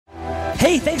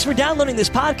Hey, thanks for downloading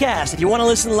this podcast. If you want to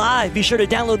listen live, be sure to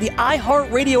download the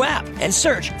iHeartRadio app and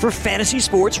search for Fantasy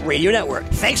Sports Radio Network.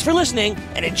 Thanks for listening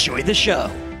and enjoy the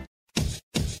show.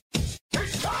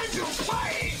 It's time to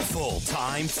play!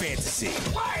 Full-time fantasy.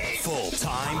 Play!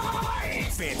 Full-time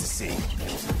fantasy.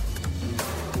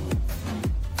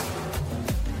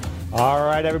 All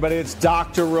right, everybody, it's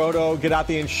Dr. Roto. Get out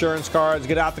the insurance cards,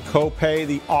 get out the copay.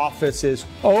 The office is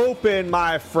open,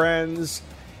 my friends.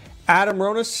 Adam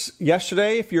Ronis,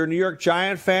 yesterday, if you're a New York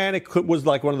Giant fan, was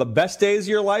like one of the best days of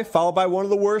your life, followed by one of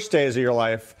the worst days of your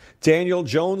life. Daniel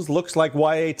Jones looks like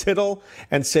Y.A. Tittle,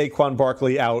 and Saquon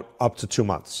Barkley out up to 2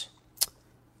 months.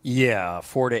 Yeah,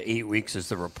 4 to 8 weeks is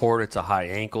the report. It's a high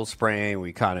ankle sprain.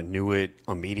 We kind of knew it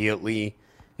immediately,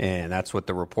 and that's what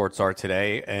the reports are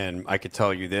today. And I could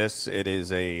tell you this, it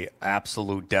is a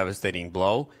absolute devastating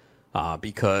blow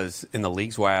because in the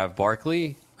leagues where I have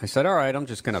Barkley, I said, all right, I'm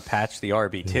just going to patch the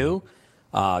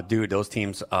RB2. Dude, those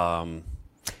teams are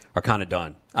kind of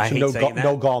done. I hate saying that.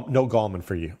 No Gallman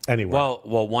for you anyway.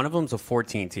 Well, one of them's a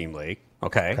 14-team league,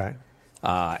 okay?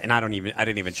 And I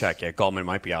didn't even check yet. Gallman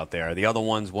might be out there. The other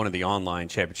one's one of the online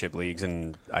championship leagues,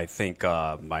 and I think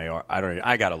I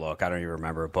gotta look. I don't even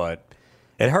remember, but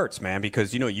it hurts, man,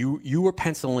 because you were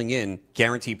penciling in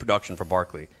guaranteed production for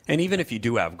Barkley, and even if you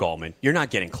do have Gallman, you're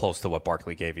not getting close to what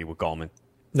Barkley gave you with Gallman.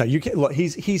 No, you can't. Look,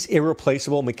 he's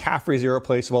irreplaceable. McCaffrey's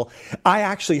irreplaceable. I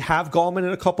actually have Gallman in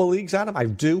a couple of leagues, Adam. I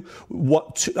do.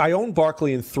 I own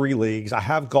Barkley in 3 leagues. I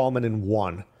have Gallman in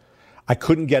 1. I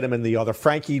couldn't get him in the other.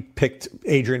 Frankie picked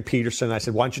Adrian Peterson. I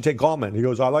said, why don't you take Gallman? He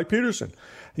goes, I like Peterson.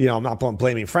 I'm not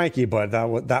blaming Frankie, but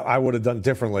that I would have done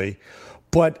differently.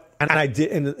 And I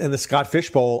did in the Scott Fish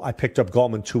Bowl, I picked up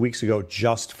Gallman 2 weeks ago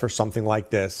just for something like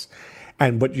this.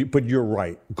 But you're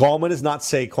right. Gallman is not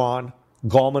Saquon.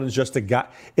 Gallman is just a guy.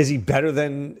 Is he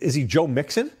Joe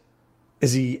Mixon?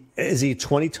 Is he a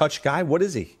 20-touch guy? What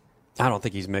is he? I don't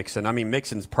think he's Mixon. I mean,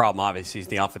 Mixon's problem, obviously, is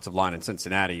the offensive line in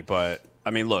Cincinnati. But,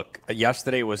 I mean, look,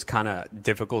 yesterday was kind of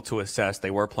difficult to assess. They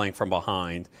were playing from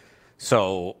behind.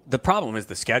 So the problem is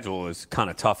the schedule is kind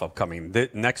of tough upcoming.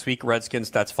 Next week, Redskins,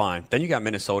 that's fine. Then you got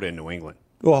Minnesota and New England.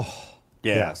 Oh,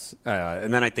 yes. Yeah.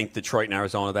 And then I think Detroit and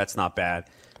Arizona, that's not bad.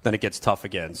 Then it gets tough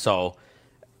again. So,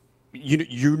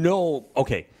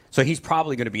 okay, so he's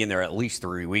probably going to be in there at least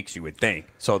 3 weeks, you would think.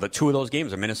 So the 2 of those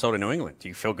games are Minnesota and New England. Do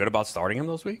you feel good about starting him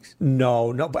those weeks?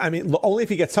 No. But I mean, only if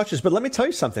he gets touches. But let me tell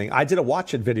you something. I did a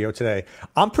watch it video today.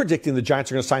 I'm predicting the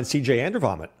Giants are going to sign C.J.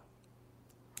 Andervomit.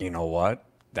 You know what?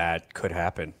 That could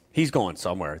happen. He's going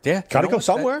somewhere. Yeah, got to go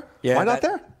somewhere. Why not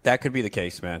there? That could be the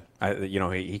case, man.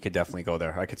 He could definitely go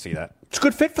there. I could see that. It's a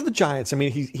good fit for the Giants. I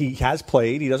mean, he has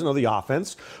played. He doesn't know the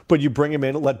offense, but you bring him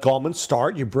in, let Gallman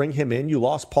start. You bring him in. You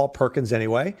lost Paul Perkins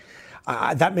anyway.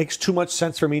 That makes too much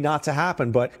sense for me not to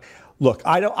happen. But look,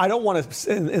 I don't want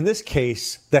to. In this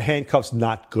case, the handcuff's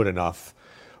not good enough.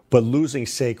 But losing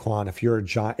Saquon, if you're a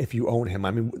Giant, if you own him,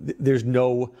 I mean, there's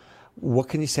no. What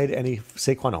can you say to any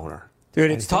Saquon owner? Dude,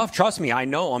 it's tough. Trust me. I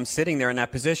know I'm sitting there in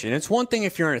that position. It's one thing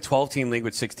if you're in a 12-team league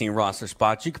with 16 roster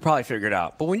spots. You could probably figure it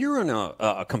out. But when you're in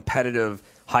a competitive,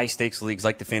 high-stakes leagues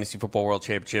like the Fantasy Football World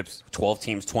Championships, 12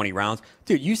 teams, 20 rounds,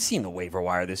 dude, you've seen the waiver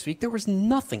wire this week. There was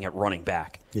nothing at running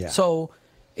back. Yeah. So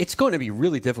it's going to be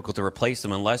really difficult to replace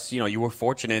them unless, you were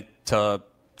fortunate to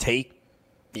take,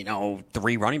 3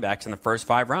 running backs in the first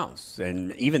 5 rounds.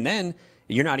 And even then,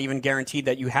 you're not even guaranteed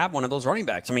that you have one of those running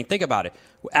backs. I mean, think about it.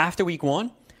 After week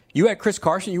 1, you had Chris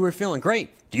Carson. You were feeling great.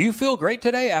 Do you feel great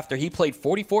today after he played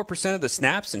 44% of the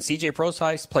snaps and C.J.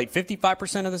 Prosise played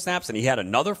 55% of the snaps and he had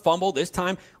another fumble this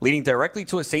time leading directly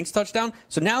to a Saints touchdown?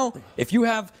 So now if you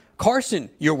have Carson,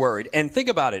 you're worried. And think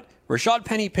about it. Rashad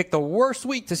Penny picked the worst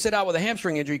week to sit out with a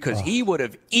hamstring injury because he would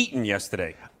have eaten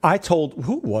yesterday.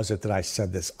 Who was it that I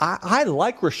said this? I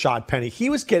like Rashad Penny. He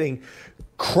was getting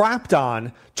crapped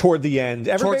on toward the end.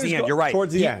 Towards the end, you're right.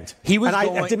 Towards the end.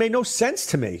 It made no sense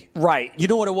to me. Right. You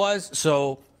know what it was?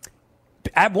 So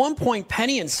at one point,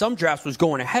 Penny in some drafts was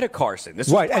going ahead of Carson. This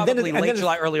was probably late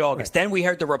July, early August. Right. Then we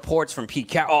heard the reports from Pete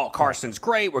Carroll. Carson's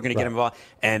great. We're going to get him involved.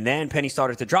 And then Penny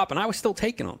started to drop, and I was still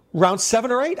taking him. Round 7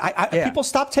 or 8? People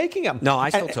stopped taking him. No, I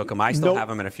still took him. I still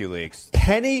have him in a few leagues.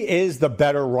 Penny is the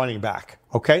better running back.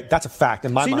 Okay? That's a fact.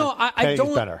 In my mind,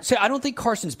 Penny's better. I don't think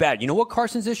Carson's bad. You know what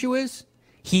Carson's issue is?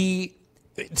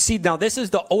 Now this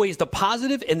is always the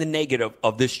positive and the negative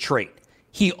of this trait.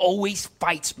 He always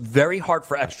fights very hard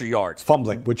for extra yards.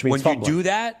 Fumbling, which means when you do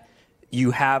that,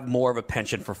 you have more of a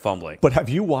penchant for fumbling. But have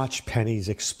you watched Penny's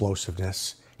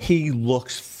explosiveness? He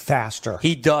looks faster.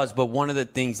 He does, but one of the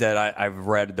things that I've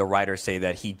read the writers say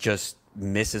that he just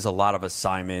misses a lot of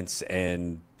assignments,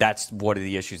 and that's one of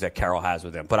the issues that Carroll has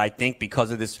with him. But I think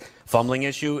because of this fumbling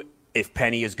issue, if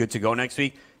Penny is good to go next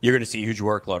week, you're going to see a huge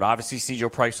workload. Obviously,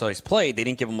 Sergio Procise played. They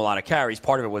didn't give him a lot of carries.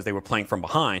 Part of it was they were playing from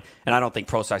behind, and I don't think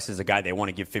Procise is a guy they want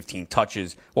to give 15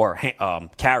 touches or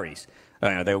carries.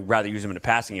 They would rather use him in the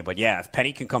passing game. But, yeah, if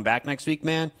Penny can come back next week,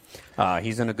 man,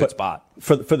 he's in a good spot.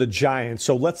 For the Giants,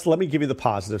 so let me give you the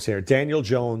positives here. Daniel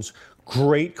Jones,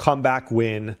 great comeback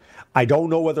win. I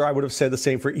don't know whether I would have said the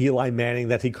same for Eli Manning,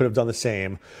 that he could have done the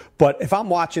same. But if I'm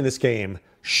watching this game,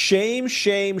 shame,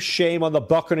 shame, shame on the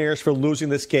Buccaneers for losing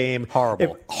this game.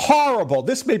 Horrible. Horrible.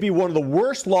 This may be one of the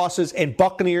worst losses in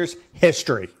Buccaneers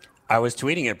history. I was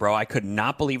tweeting it, bro. I could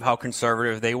not believe how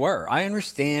conservative they were. I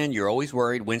understand you're always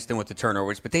worried, Winston, with the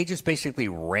turnovers, but they just basically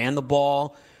ran the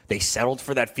ball. They settled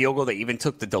for that field goal. They even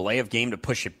took the delay of game to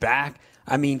push it back.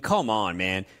 I mean, come on,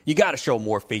 man. You got to show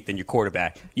more faith in your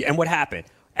quarterback. And what happened?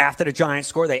 After the Giants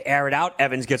score, they air it out.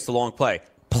 Evans gets the long play.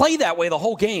 Play that way the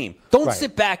whole game. Don't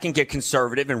sit back and get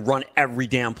conservative and run every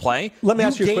damn play. Let me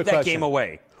ask you a quick question. You gave that game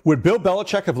away. Would Bill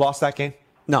Belichick have lost that game?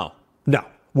 No. No.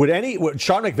 Would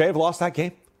Sean McVay have lost that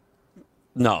game?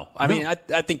 No. I mean, I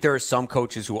think there are some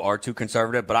coaches who are too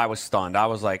conservative, but I was stunned. I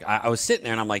was like, I was sitting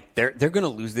there and I'm like, they're going to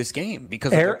lose this game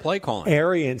because of their play calling.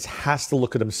 Arians has to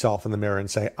look at himself in the mirror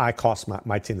and say, I cost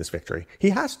my team this victory. He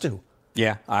has to.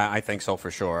 Yeah, I think so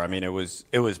for sure. I mean, it was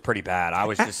pretty bad. I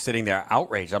was just sitting there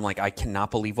outraged. I'm like, I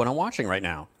cannot believe what I'm watching right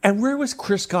now. And where was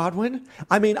Chris Godwin?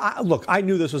 I mean, look, I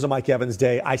knew this was a Mike Evans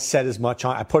day. I said as much.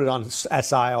 I put it on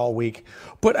SI all week.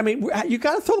 But, I mean, you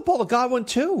got to throw the ball to Godwin,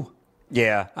 too.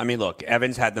 Yeah, I mean, look,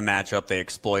 Evans had the matchup. They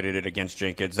exploited it against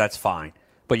Jenkins. That's fine.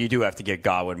 But you do have to get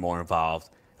Godwin more involved.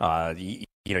 You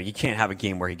can't have a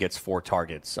game where he gets 4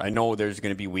 targets. I know there's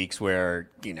going to be weeks where,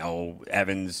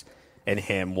 Evans and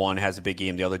him, one has a big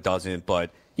game, the other doesn't,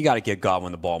 but you got to get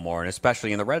Godwin the ball more, and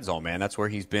especially in the red zone, man. That's where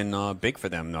he's been big for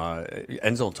them,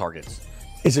 end zone targets.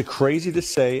 Is it crazy to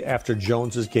say after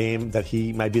Jones's game that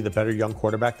he might be the better young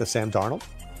quarterback than Sam Darnold?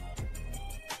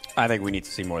 I think we need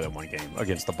to see more than one game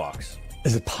against the Bucs.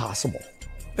 Is it possible?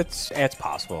 It's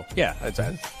possible. Yeah, it's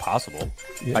possible.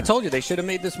 Yeah. I told you they should have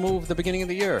made this move at the beginning of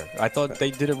the year. I thought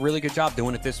they did a really good job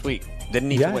doing it this week. Didn't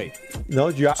need to wait. No,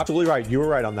 you're absolutely right. You were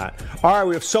right on that. All right,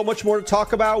 we have so much more to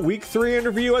talk about. Week 3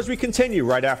 interview as we continue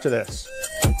right after this.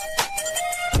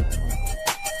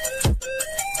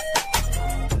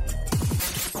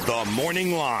 The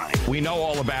Morning Line. We know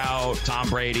all about Tom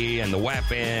Brady and the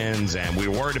weapons, and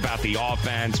we're worried about the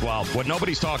offense. Well, what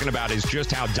nobody's talking about is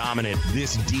just how dominant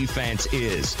this defense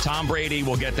is. Tom Brady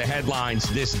will get the headlines.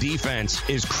 This defense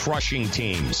is crushing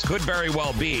teams. Could very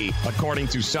well be, according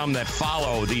to some that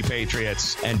follow the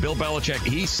Patriots. And Bill Belichick,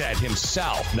 he said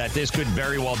himself that this could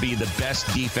very well be the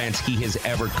best defense he has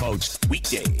ever coached.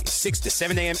 Weekdays, 6 to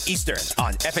 7 a.m. Eastern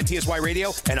on FNTSY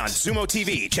Radio and on Sumo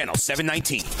TV, channel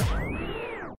 719.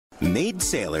 Maid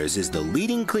Sailors is the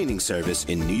leading cleaning service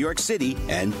in New York City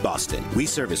and Boston. We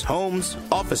service homes,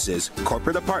 offices,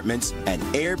 corporate apartments, and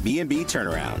Airbnb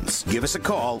turnarounds. Give us a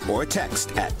call or a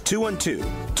text at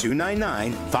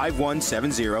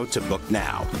 212-299-5170 to book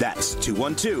now. That's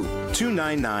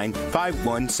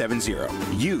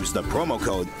 212-299-5170. Use the promo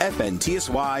code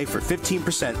FNTSY for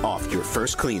 15% off your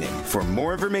first cleaning. For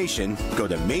more information, go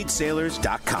to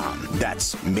maidsailors.com.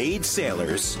 That's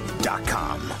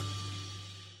maidsailors.com.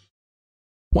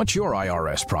 What's your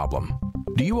IRS problem?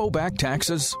 Do you owe back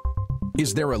taxes?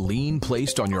 Is there a lien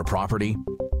placed on your property?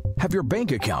 Have your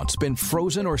bank accounts been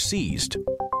frozen or seized?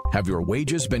 Have your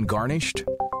wages been garnished?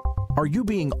 Are you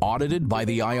being audited by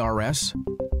the IRS?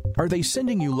 Are they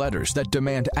sending you letters that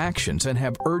demand actions and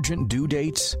have urgent due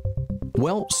dates?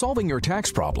 Well, solving your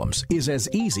tax problems is as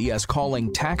easy as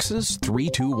calling Taxes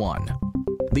 321.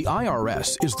 The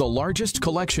IRS is the largest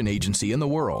collection agency in the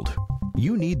world.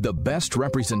 You need the best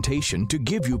representation to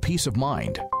give you peace of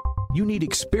mind. You need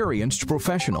experienced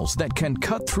professionals that can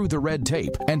cut through the red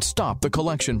tape and stop the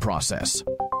collection process.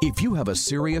 If you have a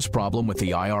serious problem with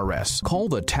the IRS, call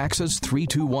the Taxes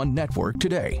 321 network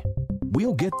today.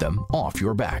 We'll get them off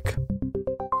your back.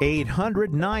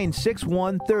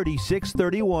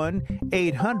 800-961-3631,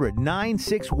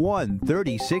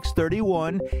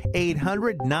 800-961-3631,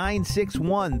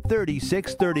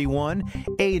 800-961-3631,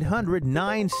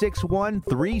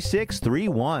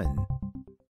 800-961-3631.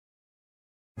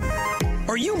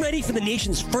 Are you ready for the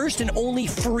nation's first and only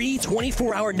free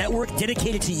 24-hour network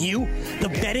dedicated to you, the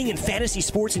betting and fantasy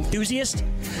sports enthusiast?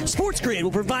 SportsGrid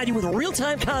will provide you with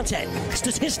real-time content,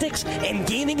 statistics, and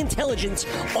gaming intelligence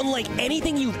unlike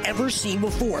anything you've ever seen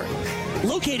before.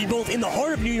 Located both in the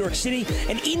heart of New York City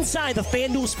and inside the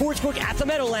FanDuel Sportsbook at the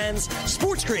Meadowlands,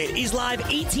 SportsGrid is live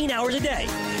 18 hours a day,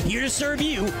 here to serve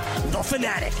you, the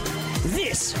fanatic.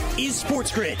 This is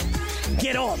SportsGrid.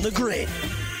 Get on the grid.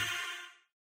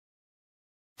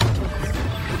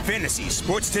 Fantasy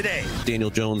Sports Today. Daniel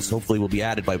Jones hopefully will be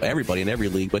added by everybody in every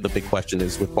league, but the big question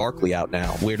is with Barkley out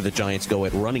now, where do the Giants go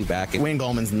at running back? Wayne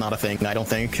Gallman's not a thing, I don't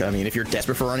think. I mean, if you're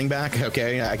desperate for running back,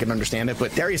 okay, I can understand it,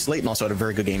 but Darius Slayton also had a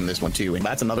very good game in this one too, and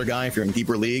that's another guy, if you're in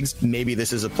deeper leagues, maybe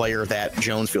this is a player that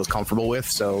Jones feels comfortable with,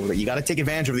 so you got to take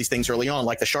advantage of these things early on,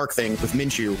 like the shark thing with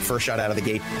Minshew, first shot out of the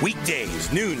gate. Weekdays,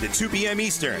 noon to 2 p.m.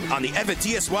 Eastern on the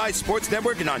FNTSY Sports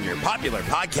Network and on your popular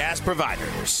podcast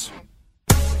providers.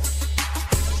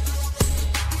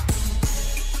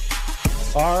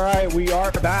 All right, we are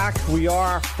back. We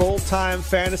are full-time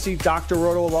fantasy. Dr.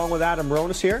 Roto along with Adam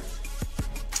Ronis here.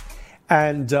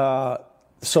 And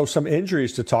so some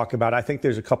injuries to talk about. I think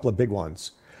there's a couple of big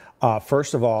ones.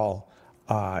 First of all,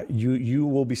 you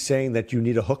will be saying that you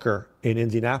need a hooker in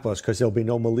Indianapolis because there'll be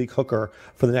no Malik Hooker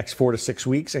for the next 4 to 6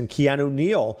 weeks. And Keanu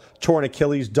Neal, torn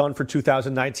Achilles, done for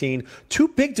 2019. Two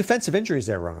big defensive injuries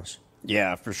there, Ronis.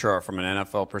 Yeah, for sure. From an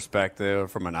NFL perspective,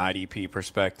 from an IDP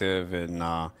perspective,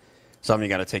 and something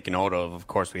you got to take a note of. Of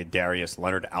course, we had Darius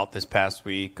Leonard out this past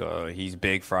week. He's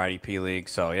big for IDP League.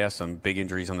 So, yeah, some big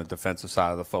injuries on the defensive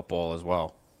side of the football as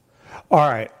well. All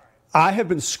right. I have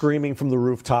been screaming from the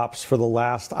rooftops for the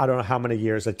last, I don't know how many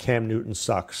years, that Cam Newton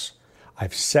sucks.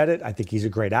 I've said it. I think he's a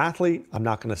great athlete. I'm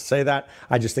not going to say that.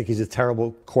 I just think he's a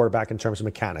terrible quarterback in terms of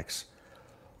mechanics.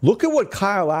 Look at what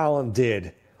Kyle Allen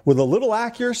did. With a little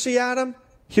accuracy, Adam,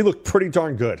 he looked pretty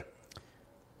darn good.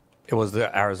 It was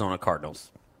the Arizona Cardinals.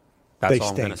 That's all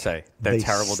I'm going to say. They're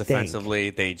terrible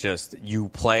defensively. You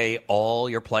play all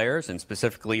your players and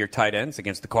specifically your tight ends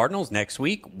against the Cardinals next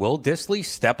week. Will Dissly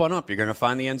step on up? You're going to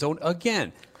find the end zone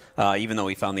again, even though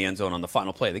he found the end zone on the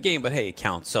final play of the game. But, hey, it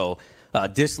counts. So,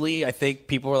 Dissly, I think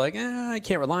people are like, I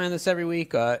can't rely on this every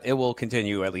week. It will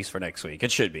continue at least for next week.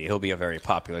 It should be. He'll be a very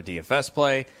popular DFS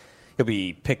play. He'll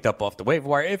be picked up off the waiver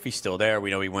wire if he's still there.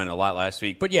 We know he went a lot last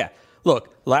week. But, yeah,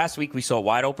 look, last week we saw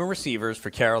wide open receivers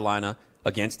for Carolina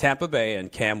against Tampa Bay,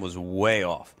 and Cam was way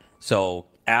off. So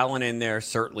Allen in there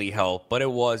certainly helped, but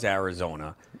it was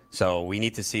Arizona. So we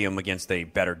need to see him against a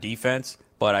better defense.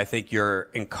 But I think you're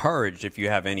encouraged if you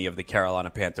have any of the Carolina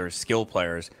Panthers skill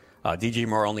players. DJ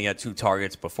Moore only had 2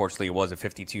 targets, but fortunately it was a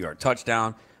 52-yard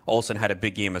touchdown. Olsen had a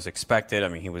big game as expected. I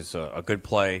mean, he was a good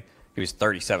play. He was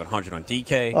 3,700 on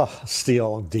DK. Oh,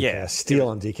 steal on DK. Yeah, steal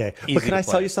on DK. But can I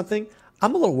tell you something?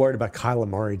 I'm a little worried about Kyler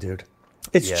Murray, dude.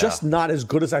 It's just not as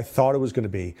good as I thought it was going to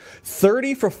be.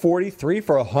 30 for 43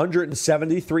 for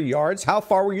 173 yards. How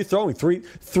far were you throwing?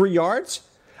 Three yards?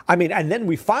 I mean, and then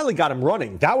we finally got him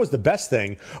running. That was the best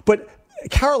thing. But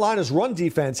Carolina's run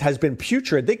defense has been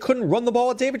putrid. They couldn't run the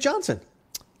ball at David Johnson.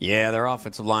 Yeah, their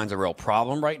offensive line's a real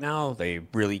problem right now. They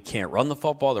really can't run the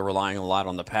football. They're relying a lot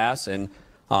on the pass. And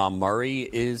Murray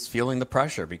is feeling the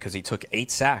pressure because he took 8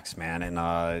 sacks, man.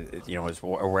 And, his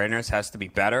awareness has to be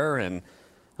better. And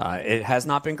it has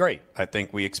not been great. I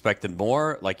think we expected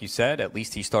more. Like you said, at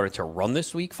least he started to run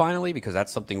this week finally because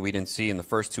that's something we didn't see in the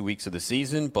first 2 weeks of the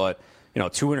season. But, 2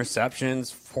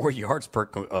 interceptions, 4 yards per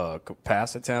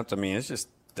pass attempt. I mean,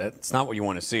 that's not what you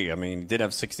want to see. I mean, he did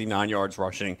have 69 yards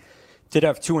rushing, did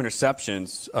have 2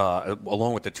 interceptions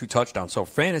along with the 2 touchdowns. So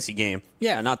fantasy game,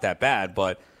 yeah, not that bad,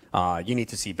 but you need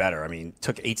to see better. I mean,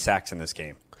 took 8 sacks in this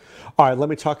game. All right, let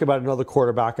me talk about another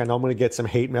quarterback. I know I'm going to get some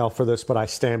hate mail for this, but I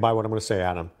stand by what I'm going to say,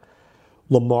 Adam.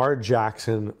 Lamar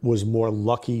Jackson was more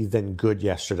lucky than good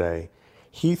yesterday.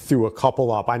 He threw a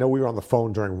couple up. I know we were on the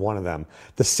phone during one of them.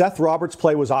 The Seth Roberts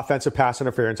play was offensive pass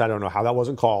interference. I don't know how that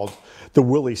wasn't called. The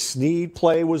Willie Snead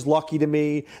play was lucky to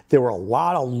me. There were a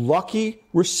lot of lucky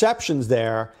receptions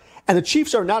there. And the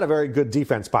Chiefs are not a very good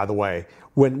defense, by the way.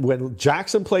 When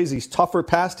Jackson plays these tougher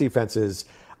pass defenses,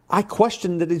 I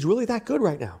question that he's really that good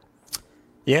right now.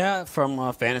 Yeah, from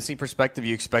a fantasy perspective,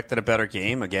 you expected a better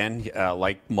game. Again,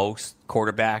 like most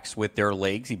quarterbacks with their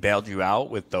legs, he bailed you out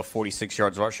with the 46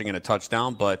 yards rushing and a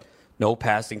touchdown, but no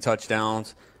passing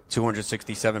touchdowns,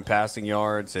 267 passing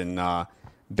yards, and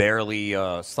barely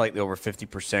slightly over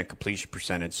 50% completion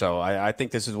percentage. So I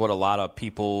think this is what a lot of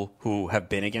people who have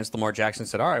been against Lamar Jackson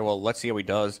said, all right, well, let's see how he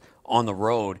does on the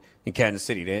road in Kansas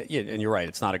City. And you're right,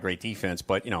 it's not a great defense,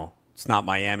 but, it's not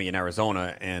Miami and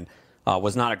Arizona, and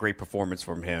was not a great performance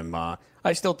from him.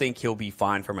 I still think he'll be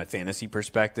fine from a fantasy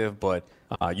perspective, but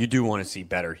you do want to see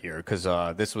better here because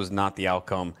this was not the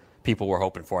outcome people were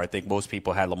hoping for. I think most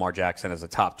people had Lamar Jackson as a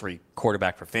top 3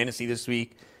 quarterback for fantasy this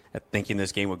week, thinking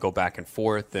this game would go back and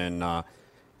forth, and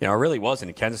it really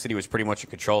wasn't. Kansas City was pretty much in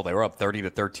control. They were up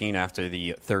 30-13 after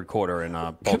the third quarter, and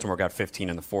Baltimore got 15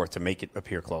 in the fourth to make it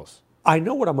appear close. I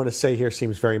know what I'm going to say here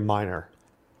seems very minor.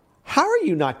 How are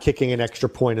you not kicking an extra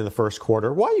point in the first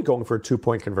quarter? Why are you going for a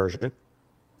 2-point conversion?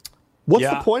 What's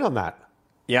the point on that?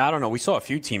 Yeah, I don't know. We saw a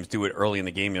few teams do it early in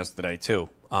the game yesterday, too.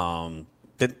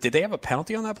 Did they have a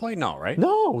penalty on that play? No, right?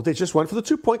 No, they just went for the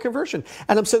 2-point conversion.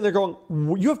 And I'm sitting there going,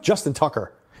 you have Justin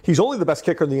Tucker. He's only the best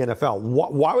kicker in the NFL.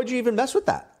 Why would you even mess with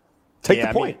that? Take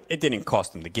the point. It didn't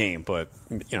cost them the game, but,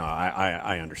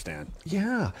 I understand.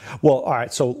 Yeah. Well, all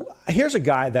right. So here's a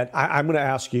guy that I'm going to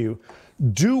ask you,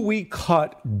 do we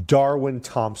cut Darwin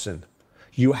Thompson?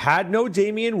 You had no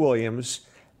Damian Williams.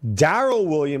 Darrell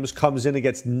Williams comes in and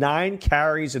gets 9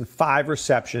 carries and 5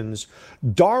 receptions.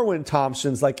 Darwin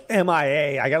Thompson's like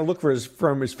MIA. I got to look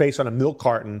from his face on a milk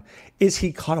carton. Is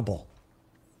he cuttable?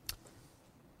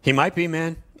 He might be,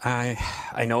 man.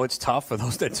 I know it's tough for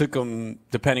those that took him,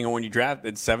 depending on when you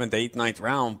drafted, 7th, 8th, 9th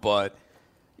round, but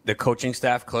the coaching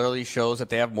staff clearly shows that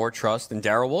they have more trust in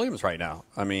Darrell Williams right now.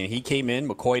 I mean, he came in.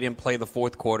 McCoy didn't play the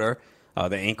fourth quarter.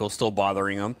 The ankle's still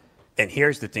bothering him. And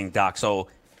here's the thing, Doc. So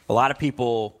a lot of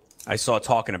people I saw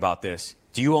talking about this.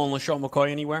 Do you own LaShawn McCoy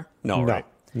anywhere? No, right?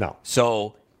 No.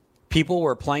 So people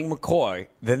were playing McCoy.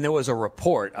 Then there was a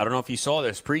report. I don't know if you saw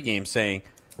this pregame saying,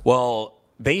 well,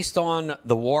 based on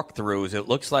the walkthroughs, it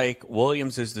looks like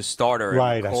Williams is the starter.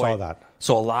 Right, I saw that.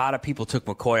 So a lot of people took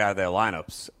McCoy out of their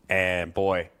lineups. And,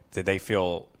 boy, did they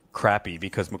feel crappy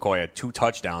because McCoy had 2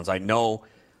 touchdowns. I know,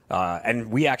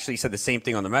 and we actually said the same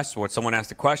thing on the message board. Someone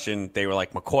asked a question. They were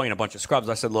like, McCoy and a bunch of scrubs.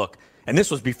 I said, look, and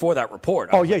this was before that report.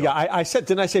 I said,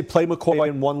 didn't I say play McCoy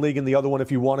in one league and the other one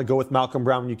if you want to go with Malcolm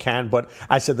Brown, you can. But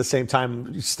I said the same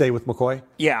time, stay with McCoy.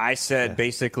 Yeah, I said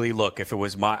basically, look, if it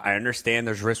was I understand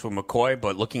there's risk with McCoy,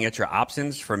 but looking at your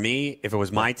options, for me, if it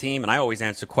was my team, and I always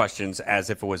answer questions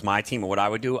as if it was my team and what I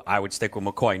would do, I would stick with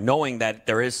McCoy, knowing that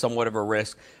there is somewhat of a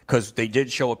risk because they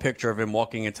did show a picture of him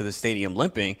walking into the stadium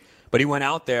limping, but he went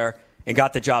out there and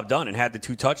got the job done and had the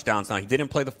 2 touchdowns. Now, he didn't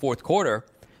play the fourth quarter.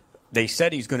 They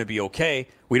said he's going to be okay.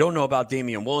 We don't know about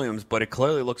Damian Williams, but it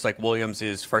clearly looks like Williams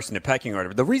is first in the pecking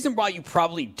order. The reason why you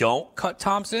probably don't cut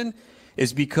Thompson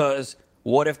is because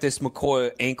what if this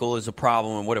McCoy ankle is a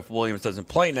problem, and what if Williams doesn't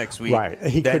play next week? Right,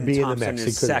 he then could be Thompson in the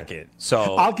mix. Is second.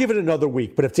 So I'll give it another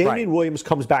week. But if Damian Williams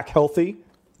comes back healthy,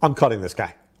 I'm cutting this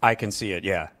guy. I can see it.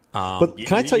 Yeah. But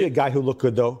can I tell you a guy who looked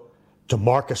good though?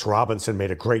 Demarcus Robinson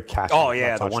made a great catch. Oh,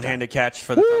 yeah, the one-handed catch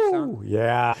for the touchdown.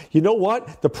 Yeah. You know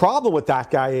what? The problem with that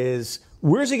guy is,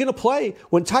 where's he going to play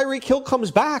when Tyreek Hill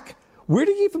comes back? Where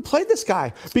do you even play this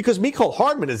guy? Because Mecole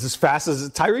Hardman is as fast as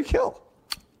Tyreek Hill.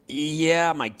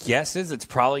 Yeah, my guess is it's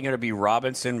probably going to be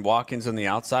Robinson, Watkins on the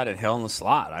outside, and Hill in the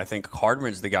slot. I think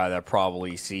Hardman's the guy that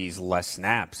probably sees less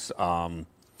snaps.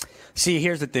 See,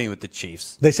 here's the thing with the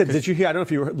Chiefs. They said, did you hear? I don't know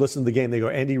if you listened to the game. They go,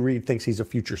 Andy Reid thinks he's a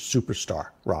future superstar,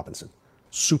 Robinson.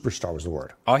 Superstar was the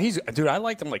word. Oh, dude, I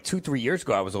liked him like 2-3 years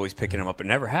ago. I was always picking him up. It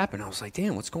never happened. I was like,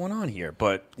 damn, what's going on here?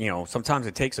 But, sometimes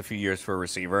it takes a few years for a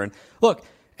receiver. And look,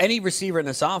 any receiver in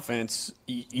this offense,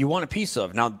 you want a piece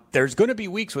of. Now, there's going to be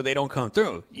weeks where they don't come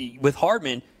through. With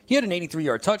Hardman, he had an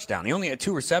 83-yard touchdown. He only had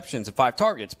 2 receptions and 5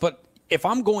 targets. But if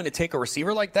I'm going to take a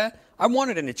receiver like that, I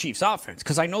want it in the Chiefs offense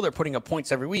because I know they're putting up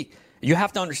points every week. You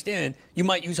have to understand, you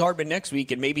might use Hardman next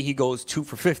week, and maybe he goes 2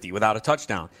 for 50 without a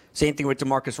touchdown. Same thing with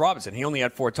Demarcus Robinson. He only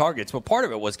had 4 targets, but part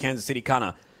of it was Kansas City kind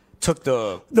of took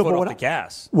the foot off the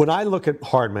gas. When I look at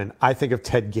Hardman, I think of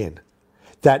Ted Ginn.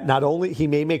 That not only he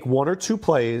may make 1 or 2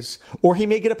 plays, or he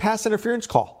may get a pass interference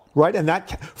call, right? And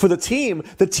that, for the team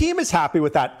is happy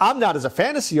with that. I'm not as a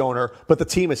fantasy owner, but the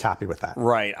team is happy with that.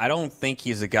 Right. I don't think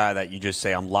he's a guy that you just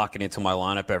say, I'm locking into my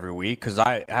lineup every week, because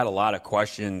I had a lot of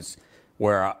questions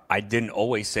where I didn't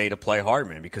always say to play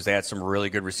Hardman because they had some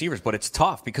really good receivers. But it's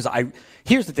tough because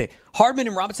here's the thing. Hardman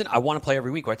and Robinson, I want to play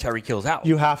every week while Tyreek Hill's out.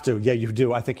 You have to. Yeah, you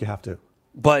do. I think you have to.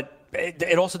 But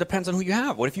it also depends on who you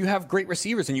have. What if you have great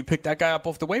receivers and you pick that guy up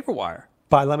off the waiver wire?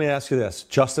 But let me ask you this.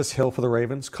 Justice Hill for the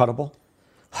Ravens, cuttable?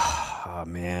 Oh,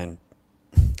 man.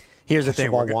 Here's the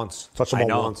thing. Touch the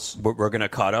ball once. We're going to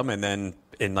cut him, and then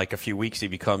in like a few weeks, he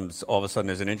becomes, all of a sudden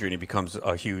there's an injury and he becomes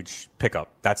a huge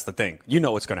pickup. That's the thing. You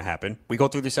know what's going to happen. We go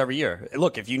through this every year.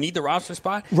 Look, if you need the roster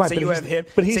spot, right, say you have him.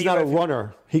 But he's not a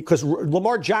runner. Because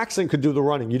Lamar Jackson could do the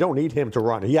running. You don't need him to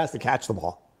run. He has to catch the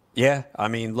ball. Yeah, I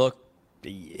mean, look,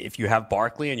 if you have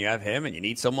Barkley and you have him and you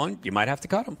need someone, you might have to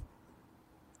cut him.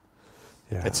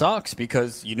 Yeah. It sucks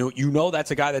because you know that's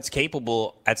a guy that's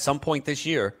capable at some point this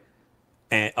year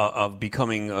of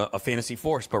becoming a fantasy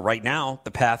force. But right now,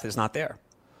 the path is not there.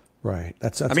 Right.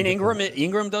 That's I mean,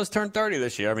 Ingram does turn 30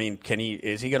 this year. I mean,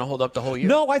 is he going to hold up the whole year?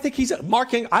 No, I think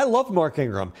I love Mark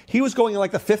Ingram. He was going in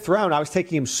like the 5th round. I was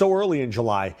taking him so early in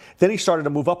July. Then he started to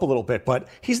move up a little bit, but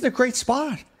he's in a great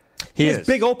spot. He has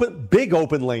big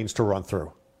open lanes to run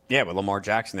through. Yeah, with Lamar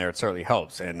Jackson there, it certainly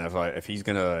helps. And if he's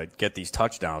going to get these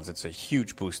touchdowns, it's a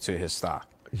huge boost to his stock.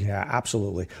 Yeah,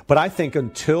 absolutely. But I think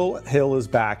until Hill is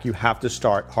back, you have to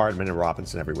start Hardman and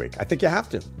Robinson every week. I think you have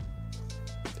to.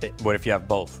 What if you have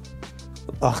both?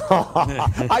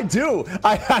 I do.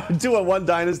 I do a one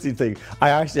dynasty thing. I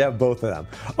actually have both of them.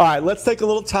 All right, let's take a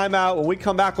little time out. When we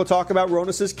come back, we'll talk about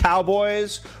Ronis's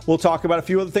Cowboys. We'll talk about a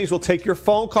few other things. We'll take your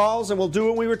phone calls, and we'll do it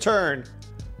when we return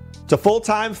to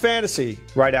Full-Time Fantasy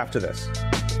right after this.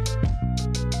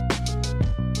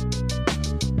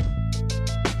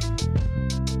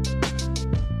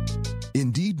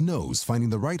 Indeed knows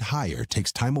finding the right hire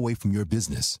takes time away from your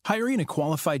business. Hiring a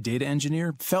qualified data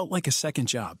engineer felt like a second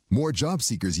job. More job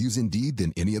seekers use Indeed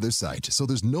than any other site, so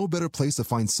there's no better place to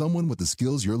find someone with the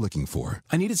skills you're looking for.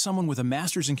 I needed someone with a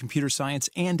master's in computer science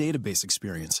and database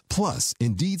experience. Plus,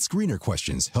 Indeed screener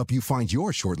questions help you find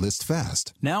your shortlist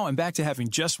fast. Now I'm back to having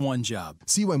just one job.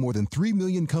 See why more than 3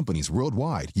 million companies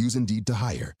worldwide use Indeed to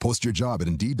hire. Post your job at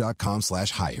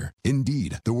Indeed.com/hire.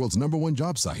 Indeed, the world's #1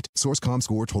 job site.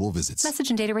 Source.com/score total visits. Message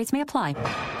and data rates may apply.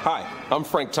 Hi, I'm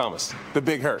Frank Thomas, the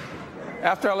Big Hurt.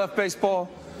 After I left baseball,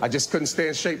 I just couldn't stay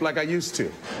in shape like I used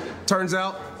to. Turns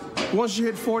out, once you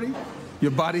hit 40,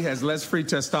 your body has less free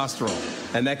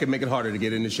testosterone, and that can make it harder to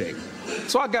get into shape.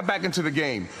 So I got back into the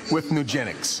game with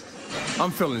Nugenics.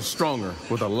 I'm feeling stronger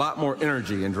with a lot more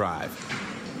energy and drive.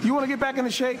 You want to get back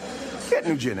into shape? Get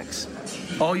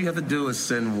Nugenics. All you have to do is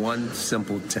send one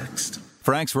simple text.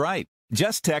 Frank's right.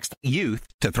 Just text YOUTH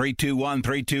to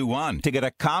 321-321 to get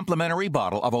a complimentary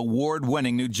bottle of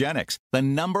award-winning Nugenics, the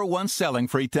 #1 selling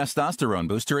free testosterone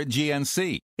booster at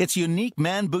GNC. Its unique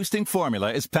man-boosting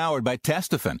formula is powered by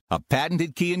Testofen, a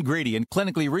patented key ingredient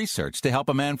clinically researched to help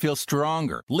a man feel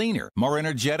stronger, leaner, more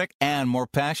energetic, and more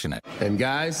passionate. And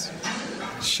guys,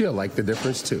 she'll like the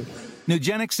difference too.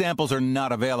 Nugenics samples are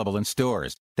not available in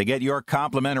stores. To get your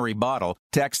complimentary bottle,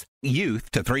 text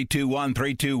YOUTH to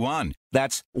 321-321.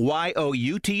 That's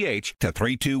YOUTH to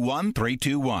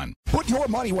 321-321. Put your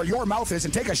money where your mouth is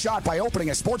and take a shot by opening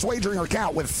a sports wagering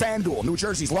account with FanDuel, New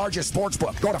Jersey's largest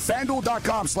sportsbook. Go to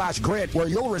FanDuel.com/grid where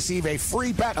you'll receive a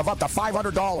free bet of up to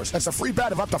 $500. That's a free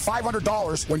bet of up to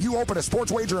 $500 when you open a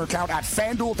sports wagering account at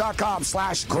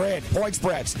FanDuel.com/grid. Point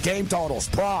spreads, game totals,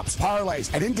 props, parlays,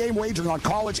 and in-game wagering on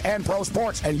college and pro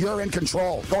sports, and you're in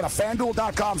control. Go to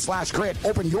FanDuel.com/grid.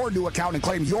 Open your new account and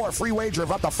claim your free wager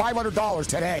of up to $500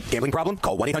 today. Gambling problem?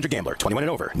 Call 1-800-GAMBLER. 21 and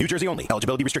over. New Jersey only.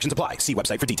 Eligibility restrictions apply. See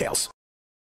website for details.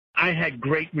 I had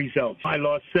great results. I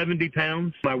lost 70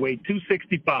 pounds. I weighed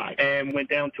 265 and went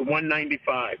down to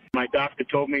 195. My doctor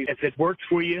told me, if it works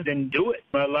for you, then do it.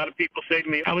 A lot of people say to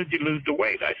me, how did you lose the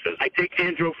weight? I said, I take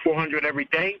Andro 400 every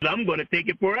day. I'm going to take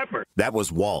it forever. That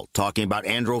was Walt talking about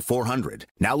Andro 400.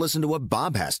 Now listen to what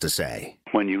Bob has to say.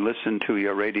 When you listen to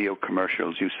your radio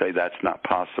commercials, you say that's not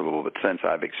possible, but since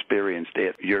I've experienced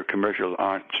it, your commercials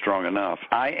aren't strong enough.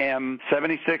 I am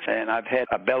 76, and I've had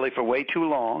a belly for way too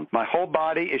long. My whole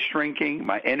body is shrinking.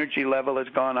 My energy level has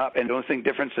gone up, and the only thing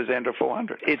different is Andro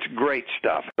 400. It's great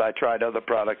stuff. I tried other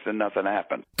products, and nothing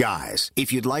happened. Guys,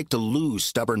 if you'd like to lose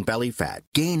stubborn belly fat,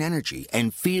 gain energy,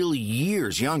 and feel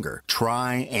years younger,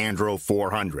 try Andro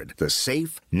 400, the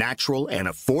safe, natural, and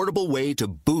affordable way to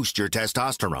boost your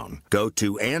testosterone. Go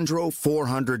to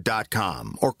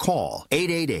andro400.com or call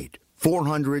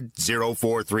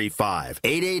 888-400-0435.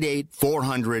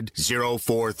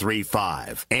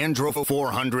 888-400-0435.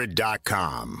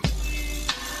 andro400.com.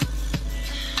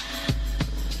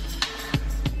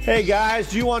 Hey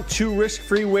guys, do you want 2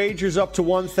 risk-free wagers up to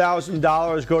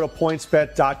 $1,000? Go to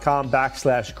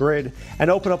pointsbet.com/grid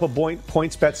and open up a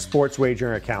PointsBet sports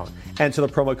wagering account. Enter the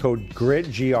promo code GRID,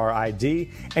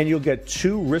 G-R-I-D, and you'll get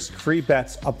 2 risk-free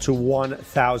bets up to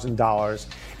 $1,000.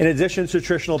 In addition to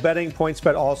traditional betting,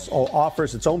 PointsBet also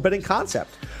offers its own betting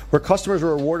concept where customers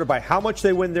are rewarded by how much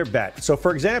they win their bet. So,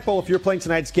 for example, if you're playing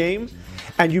tonight's game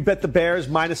and you bet the Bears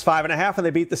minus 5.5 and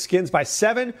they beat the Skins by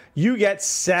 7, you get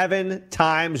 7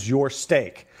 times your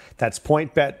stake. That's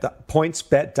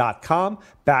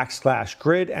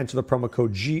pointsbet.com/grid. Enter the promo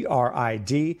code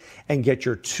GRID and get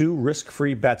your 2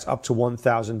 risk-free bets up to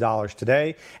 $1,000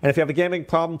 today. And if you have a gambling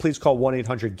problem, please call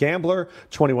 1-800-GAMBLER.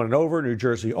 21 and over, New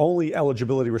Jersey only.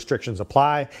 Eligibility restrictions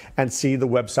apply. And see the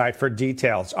website for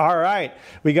details. All right.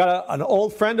 We got an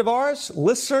old friend of ours,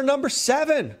 listener number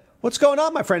 7. What's going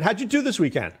on, my friend? How'd you do this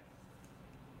weekend?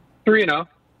 3-0.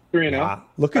 3-0. Wow.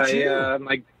 Look at you.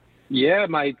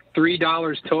 My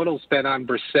 $3 total spent on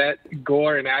Brissett,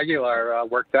 Gore, and Aguilar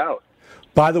worked out.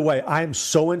 By the way, I am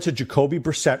so into Jacoby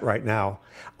Brissett right now.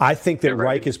 I think that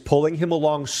Reich is pulling him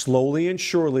along slowly and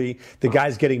surely. The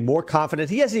guy's getting more confident.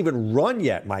 He hasn't even run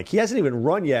yet, Mike. He hasn't even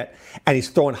run yet, and he's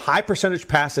throwing high percentage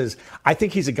passes. I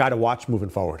think he's a guy to watch moving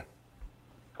forward.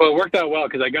 Well, it worked out well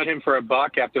because I got him for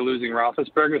 $1 after losing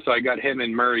Roethlisberger, so I got him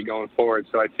and Murray going forward,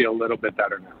 so I feel a little bit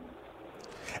better now.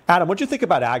 Adam, what do you think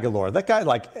about Aguilar? That guy,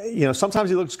 sometimes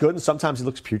he looks good and sometimes he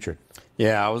looks putrid.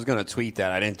 Yeah, I was going to tweet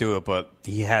that. I didn't do it, but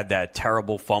he had that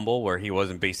terrible fumble where he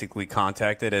wasn't basically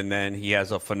contacted, and then he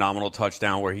has a phenomenal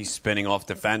touchdown where he's spinning off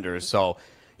defenders. So,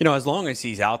 as long as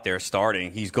he's out there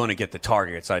starting, he's going to get the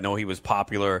targets. I know he was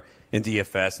popular in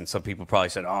DFS, and some people probably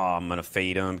said, I'm going to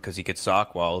fade him because he could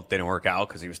suck. Well, it didn't work out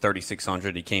because he was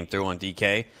 3,600. He came through on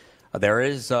DK. There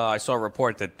is, I saw a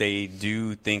report that they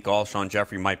do think Alshon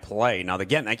Jeffrey might play. Now,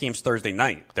 again, that game's Thursday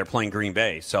night. They're playing Green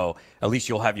Bay, so at least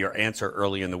you'll have your answer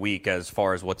early in the week as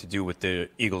far as what to do with the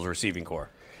Eagles receiving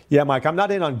core. Yeah, Mike, I'm not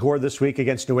in on Gore this week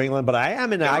against New England, but I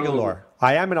am in Aguilar.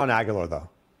 I am in on Aguilar, though.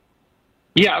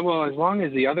 Yeah, well, as long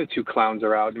as the other two clowns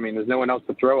are out, there's no one else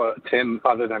to throw to him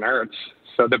other than Ertz.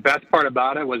 So the best part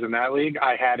about it was in that league,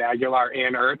 I had Aguilar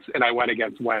and Ertz, and I went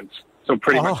against Wentz. So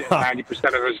pretty much 90%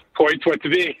 of his points went to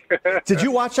me. Did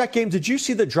you watch that game? Did you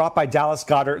see the drop by Dallas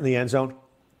Goedert in the end zone?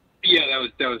 Yeah,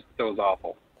 that was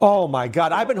awful. Oh, my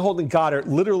God. I've been holding Goddard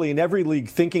literally in every league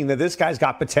thinking that this guy's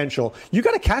got potential. You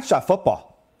got to catch that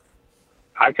football.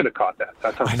 I could have caught that.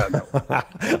 That's how sad that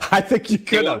was. I think you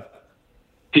could have.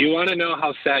 Do you want to know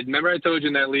how sad? Remember I told you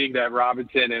in that league that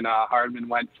Robinson and Hardman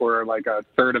went for like a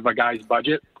third of a guy's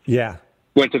budget? Yeah.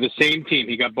 Went to the same team.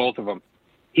 He got both of them.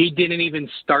 He didn't even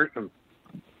start them.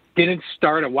 Didn't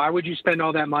start him. Why would you spend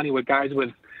all that money with guys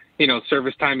with,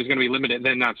 service time is going to be limited and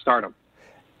then not start them?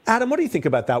 Adam, what do you think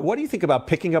about that? What do you think about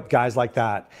picking up guys like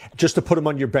that just to put them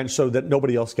on your bench so that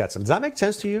nobody else gets them? Does that make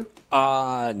sense to you?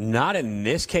 Not in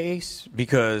this case,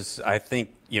 because I think,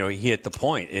 he hit the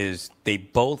point is they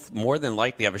both more than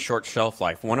likely have a short shelf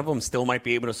life. One of them still might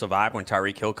be able to survive when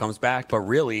Tyreek Hill comes back, but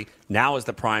really now is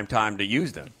the prime time to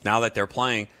use them now that they're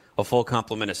playing a full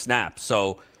complement of snaps.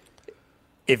 So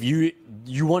if you're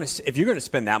going to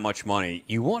spend that much money,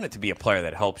 you want it to be a player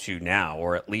that helps you now,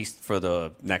 or at least for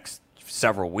the next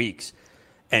several weeks.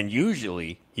 And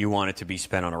usually you want it to be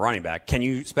spent on a running back. Can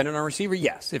you spend it on a receiver?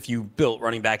 Yes, if you built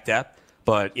running back depth.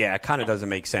 But yeah, it kind of doesn't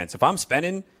make sense. If I'm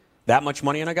spending that much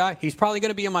money on a guy, he's probably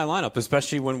going to be in my lineup,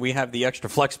 especially when we have the extra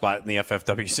flex spot in the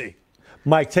FFWC.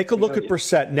 Mike, take a look at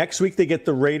Brissett. Next week they get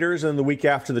the Raiders, and the week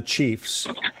after the Chiefs.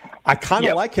 I kind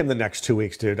of like him the next 2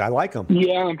 weeks, dude. I like him.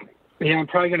 Yeah, I'm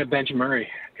probably going to bench Murray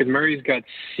because Murray's got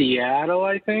Seattle,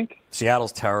 I think.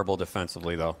 Seattle's terrible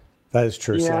defensively, though. That is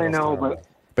true. Yeah, Seattle's I know, terrible.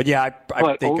 But yeah,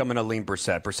 I think I'm going to lean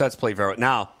Brissett. Brissett's played very well.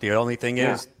 Now, the only thing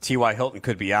is T.Y. Hilton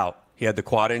could be out. He had the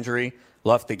quad injury,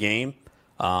 left the game.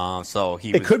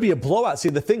 It could be a blowout. See,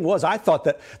 the thing was, I thought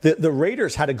that the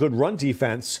Raiders had a good run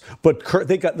defense, but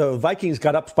the Vikings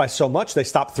got up by so much they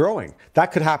stopped throwing. That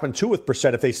could happen too with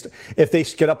Brissett if they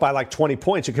get up by like 20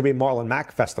 points. It could be a Marlon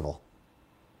Mack festival.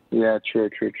 Yeah, true.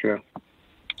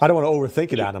 I don't want to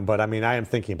overthink it, Adam, but I am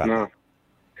thinking about it.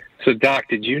 So, Doc,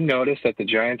 did you notice that the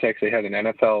Giants actually had an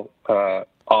NFL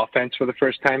offense for the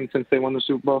first time since they won the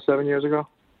Super Bowl 7 years ago?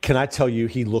 Can I tell you,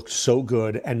 he looked so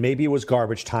good, and maybe it was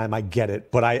garbage time. I get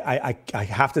it, but I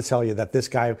have to tell you that this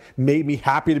guy made me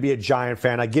happy to be a Giant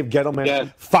fan. I give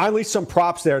Gettleman finally some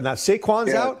props there. Now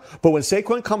Saquon's out, but when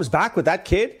Saquon comes back with that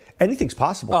kid, anything's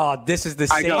possible. Oh, this is the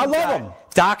same guy. I love him.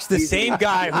 Doc's the same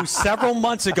guy who several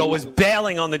months ago was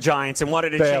bailing on the Giants and wanted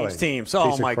to change teams.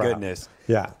 Oh, my goodness.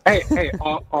 Yeah. Hey,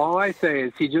 all I say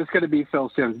is he's just going to be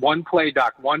Phil Simms. One play,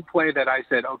 Doc, one play that I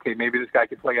said, okay, maybe this guy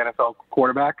could play NFL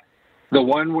quarterback. The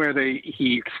one where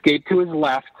he escaped to his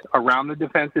left around the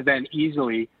defensive end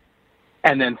easily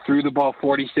and then threw the ball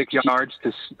 46 yards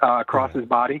to across his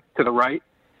body to the right.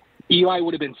 Eli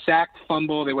would have been sacked,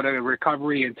 fumble. They would have had a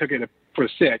recovery and took it for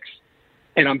 6.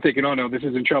 And I'm thinking, oh, no, this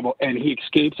is in trouble. And he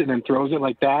escapes and then throws it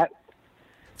like that.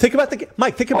 Think about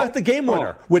the game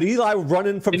winner. Would Eli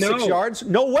running from 6 yards?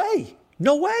 No way.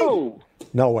 No way.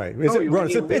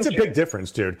 It's a big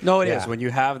difference, dude. No, it is. When you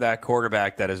have that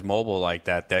quarterback that is mobile like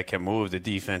that can move, the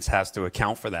defense has to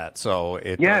account for that. So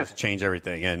it does change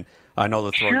everything. And I know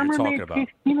the throw you're talking about.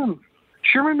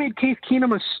 Sherman made Case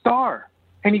Keenum a star,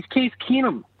 and he's Case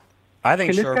Keenum. I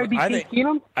think Can this guy be Case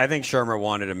Keenum? I think Shermer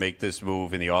wanted to make this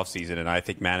move in the offseason, and I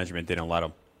think management didn't let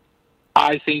him.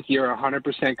 I think you're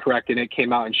 100% correct, and it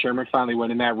came out, and Sherman finally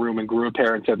went in that room and grew a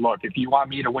pair and said, look, if you want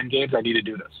me to win games, I need to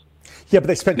do this. Yeah, but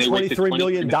they spent $23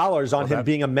 million on him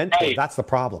being a mentor. Hey. That's the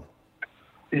problem.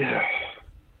 Yeah.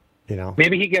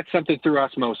 Maybe he gets something through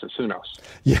osmosis. Who knows?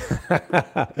 Yeah.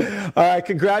 All right.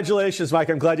 Congratulations, Mike.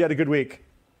 I'm glad you had a good week.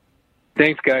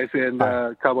 Thanks, guys. And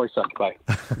Cowboys suck. Bye.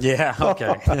 Yeah.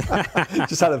 Okay.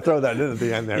 Just had to throw that in at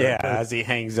the end there. Yeah, as he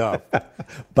hangs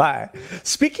up. Bye.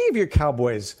 Speaking of your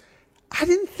Cowboys, I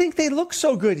didn't think they looked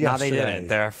so good yesterday. No, they didn't.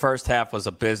 Their first half was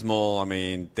abysmal. I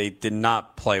mean, they did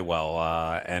not play well.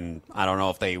 And I don't know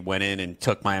if they went in and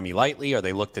took Miami lightly or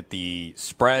they looked at the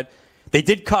spread. They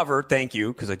did cover, thank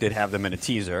you, because I did have them in a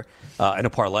teaser, in a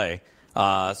parlay.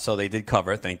 So they did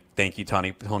cover. Thank you,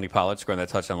 Tony Pollard, scoring that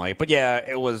touchdown late. But,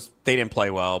 yeah, they didn't play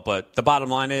well. But the bottom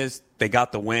line is they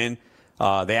got the win.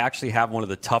 They actually have one of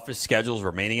the toughest schedules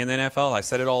remaining in the NFL. I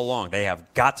said it all along. They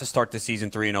have got to start the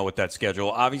season 3-0 with that schedule.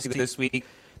 Obviously, this week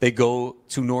they go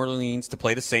to New Orleans to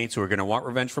play the Saints, who are going to want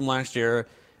revenge from last year.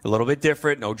 A little bit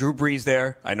different. No Drew Brees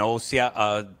there. I know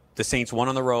the Saints won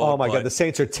on the road. Oh, my God. The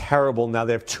Saints are terrible now.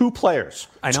 They have 2 players.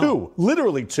 I know. 2.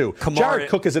 Literally 2. Jared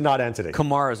Cook is a non-entity.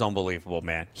 Kamara is unbelievable,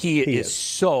 man. He is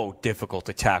so difficult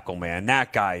to tackle, man.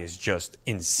 That guy is just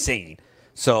insane.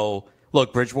 So,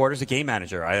 look, Bridgewater's a game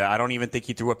manager. I don't even think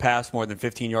he threw a pass more than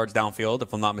 15 yards downfield,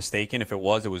 if I'm not mistaken. If it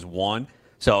was 1.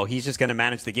 So he's just going to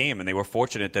manage the game. And they were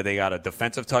fortunate that they got a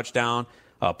defensive touchdown,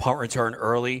 a punt return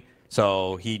early.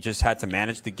 So he just had to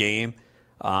manage the game.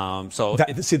 That's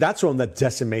one that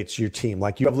decimates your team.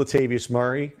 Like you have Latavius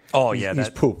Murray. Oh, he's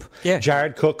poop. Yeah.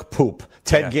 Jared Cook, poop.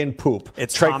 Ted Ginn, poop.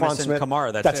 It's Traquan Thomas Smith. and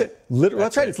Kamara. That's it.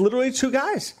 That's right. It's literally 2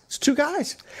 guys. It's 2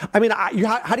 guys. I mean,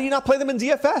 how do you not play them in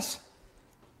DFS?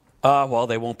 Well,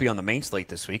 they won't be on the main slate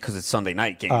this week because it's Sunday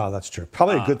night game. Oh, that's true.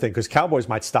 Probably a good thing because Cowboys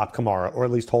might stop Kamara or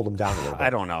at least hold him down a little bit. I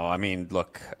don't know. I mean,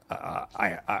 look,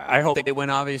 I hope they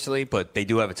win, obviously, but they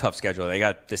do have a tough schedule. They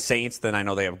got the Saints, then I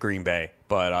know they have Green Bay,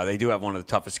 but they do have one of the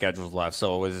toughest schedules left.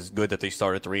 So it was good that they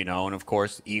started 3-0, and of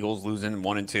course, Eagles losing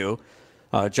 1-2.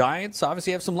 Giants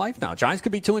obviously have some life now. Giants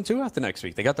could be 2-2 after next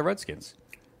week. They got the Redskins.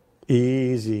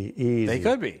 Easy. They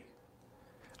could be.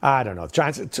 I don't know.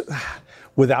 Giants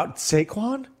without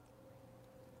Saquon.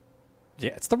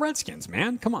 Yeah, it's the Redskins,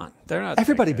 man. Come on. They're not.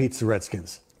 Everybody beats the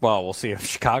Redskins. Well, we'll see if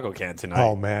Chicago can tonight.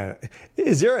 Oh, man.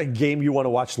 Is there a game you want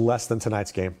to watch less than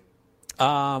tonight's game?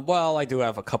 Well, I do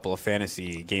have a couple of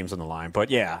fantasy games on the line. But,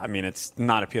 yeah, I mean, it's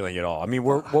not appealing at all. I mean,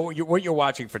 what you're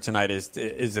watching for tonight is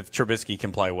if Trubisky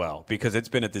can play well. Because it's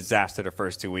been a disaster the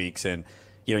first 2 weeks. And,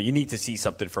 you need to see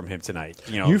something from him tonight.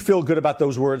 You feel good about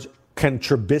those words? Can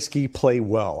Trubisky play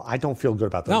well? I don't feel good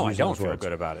about those. No, I don't feel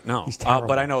good about it. No, he's terrible.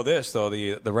 But I know this though: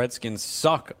 the Redskins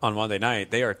suck on Monday night.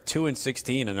 They are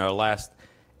 2-16 in their last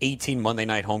 18 Monday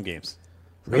night home games.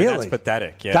 Really? That's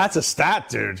pathetic. Yeah, that's a stat,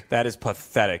 dude. That is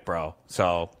pathetic, bro.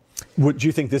 So, do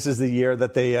you think this is the year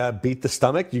that they beat the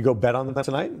stomach? You go bet on them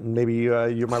tonight? Maybe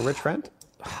you're my rich friend.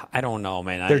 I don't know,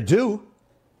 man. They're due.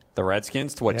 The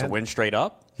Redskins to win straight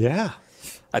up? Yeah.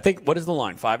 I think. What is the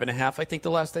line? 5.5. I think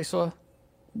the last I saw.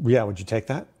 Yeah, would you take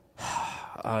that?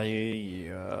 How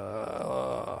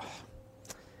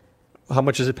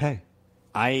much does it pay?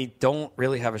 I don't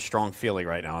really have a strong feeling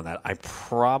right now on that. I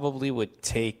probably would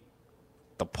take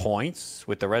the points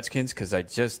with the Redskins because I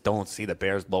just don't see the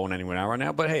Bears blowing anyone out right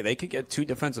now. But, hey, they could get 2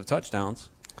 defensive touchdowns.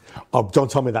 Oh,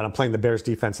 don't tell me that. I'm playing the Bears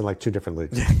defense in like 2 different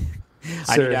leagues.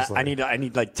 Seriously. I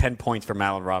need like 10 points from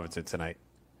Allen Robinson tonight.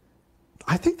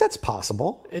 I think that's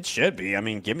possible. It should be. I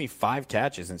mean, give me 5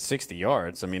 catches and 60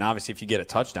 yards. I mean, obviously, if you get a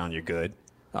touchdown, you're good.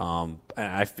 And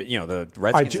the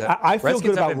Redskins. I feel Redskins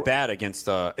good have about been bad against.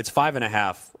 It's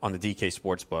 5.5 on the DK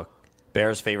Sportsbook.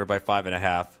 Bears favored by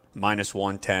 5.5,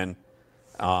 -110,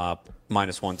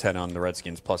 -110 on the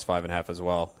Redskins, plus 5.5 as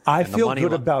well. I feel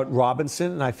good about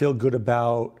Robinson, and I feel good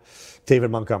about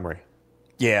David Montgomery.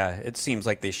 Yeah, it seems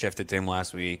like they shifted to him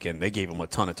last week, and they gave him a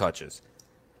ton of touches.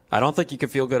 I don't think you can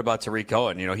feel good about Tariq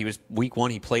Cohen. He was week 1.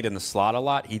 He played in the slot a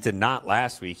lot. He did not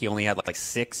last week. He only had like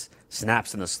 6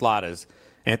 snaps in the slot as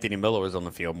Anthony Miller was on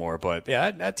the field more. But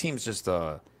yeah, that team's just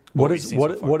what is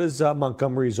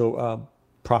Montgomery's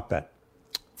prop bet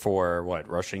for? What,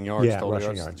 rushing yards? Yeah,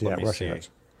 rushing yards. Let me see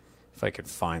if I could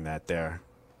find that there.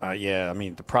 Yeah, I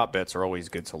mean the prop bets are always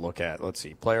good to look at. Let's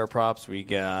see, player props. We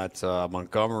got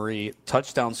Montgomery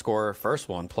touchdown scorer, first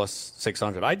one plus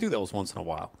 600. I do those once in a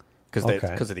while.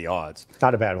 Because of the odds.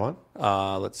 Not a bad one.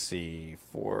 Let's see.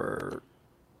 For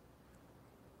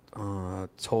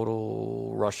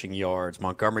total rushing yards,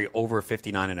 Montgomery over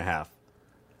 59.5.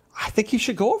 I think he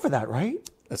should go over that, right?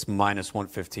 That's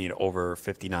 -115 over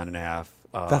 59.5.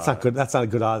 That's not good. That's not a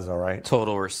good odds, though, right?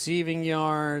 Total receiving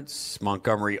yards,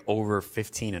 Montgomery over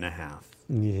 15.5.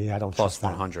 Yeah, I don't plus trust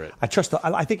 100. That.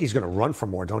 I think he's going to run for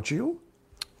more, don't you?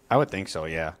 I would think so,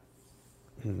 yeah.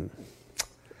 I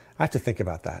have to think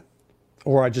about that.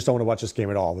 Or I just don't want to watch this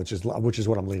game at all, which is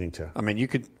what I'm leaning to. I mean, you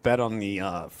could bet on the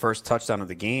first touchdown of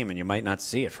the game, and you might not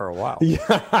see it for a while. Yeah.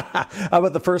 How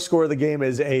about the first score of the game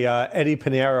is Eddie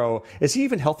Pinheiro. Is he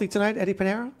even healthy tonight, Eddie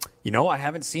Pinheiro? I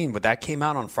haven't seen, but that came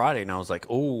out on Friday, and I was like,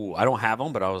 oh, I don't have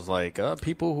him, but I was like,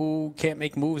 people who can't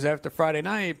make moves after Friday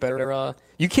night better.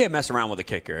 You can't mess around with a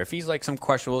kicker. If he's like some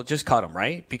questionable, just cut him,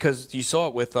 right? Because you saw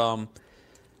it with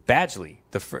Badgley.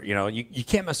 You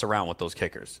can't mess around with those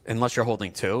kickers unless you're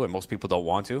holding two, and most people don't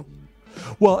want to.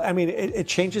 Well, I mean, it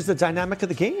changes the dynamic of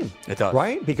the game. It does.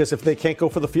 Right? Because if they can't go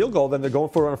for the field goal, then they're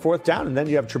going for it on a fourth down, and then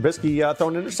you have Trubisky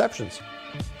throwing interceptions.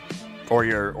 Or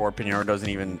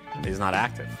Pinheiro is not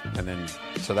active. And then,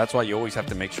 so that's why you always have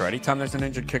to make sure anytime there's an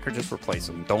injured kicker, just replace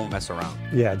him. Don't mess around.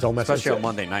 Yeah, don't mess around. Especially on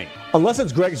Monday night. Unless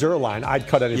it's Greg Zuerlein, I'd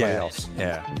cut anybody else.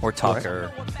 Yeah, or Tucker.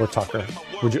 Right. Or Tucker.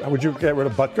 Would you get rid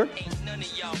of Butker?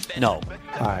 No.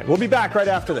 All right, we'll be back right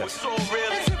after this.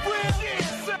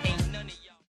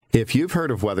 If you've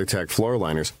heard of WeatherTech floor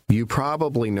liners, you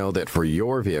probably know that for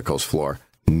your vehicle's floor,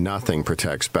 nothing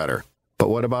protects better. But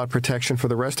what about protection for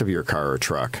the rest of your car or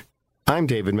truck? I'm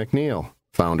David McNeil,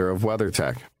 founder of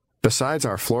WeatherTech. Besides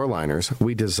our floor liners,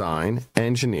 we design,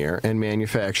 engineer, and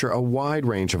manufacture a wide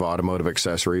range of automotive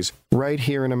accessories right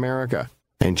here in America.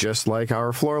 And just like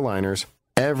our floor liners,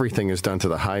 everything is done to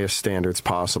the highest standards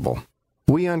possible.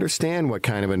 We understand what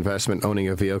kind of investment owning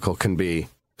a vehicle can be,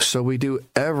 so we do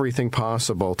everything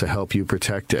possible to help you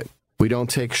protect it. We don't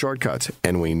take shortcuts,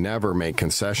 and we never make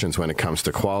concessions when it comes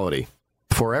to quality.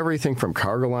 For everything from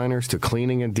cargo liners to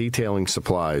cleaning and detailing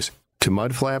supplies, to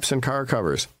mud flaps and car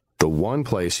covers, the one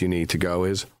place you need to go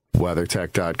is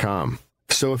WeatherTech.com.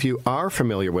 So if you are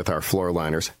familiar with our floor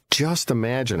liners, just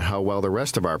imagine how well the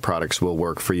rest of our products will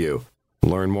work for you.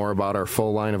 Learn more about our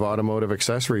full line of automotive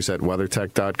accessories at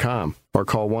WeatherTech.com or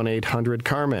call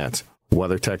 1-800-CarMats.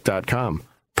 WeatherTech.com.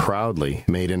 Proudly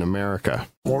made in America.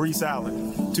 Maurice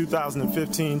Allen,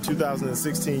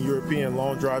 2015-2016 European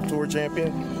Long Drive Tour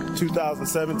Champion,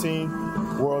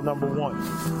 2017 World Number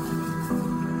 1.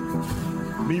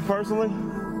 Me personally,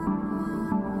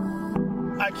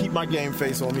 I keep my game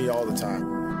face on me all the time.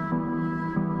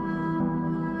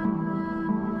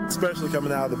 Especially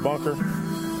coming out of the bunker,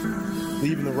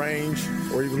 leaving the range,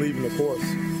 or even leaving the course.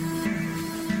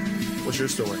 What's your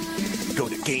story? Go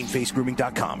to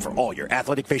GameFaceGrooming.com for all your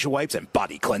athletic facial wipes and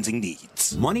body cleansing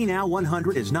needs. Money Now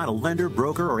 100 is not a lender,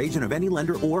 broker, or agent of any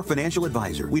lender or financial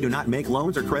advisor. We do not make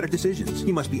loans or credit decisions.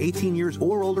 You must be 18 years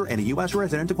or older and a U.S.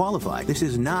 resident to qualify. This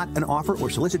is not an offer or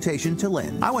solicitation to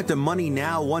lend. I went to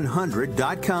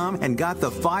MoneyNow100.com and got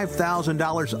the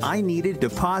 $5,000 I needed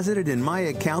deposited in my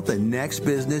account the next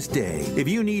business day. If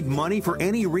you need money for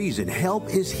any reason, help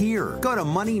is here. Go to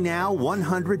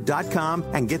MoneyNow100.com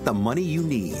and get the money you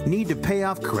need. Need to pay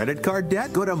off credit card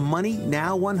debt? Go to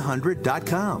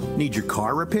MoneyNow100.com. Need your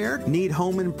car repaired? Need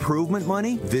home improvement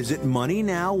money? Visit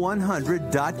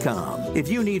MoneyNow100.com. If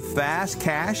you need fast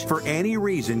cash for any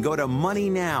reason, go to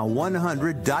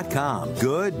MoneyNow100.com.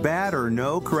 Good, bad, or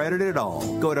no credit at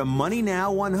all. Go to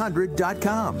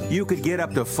MoneyNow100.com. You could get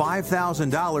up to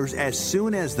 $5,000 as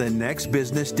soon as the next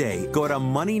business day. Go to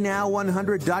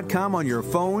MoneyNow100.com on your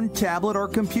phone, tablet, or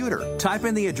computer. Type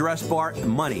in the address bar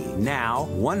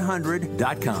MoneyNow100.com.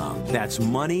 That's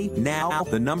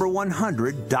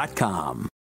MoneyNow100.com.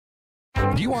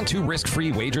 Do you want 2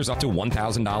 risk-free wagers up to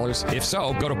 $1,000? If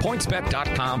so, go to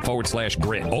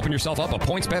PointsBet.com/grid. Open yourself up a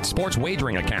PointsBet sports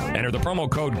wagering account. Enter the promo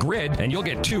code GRID, and you'll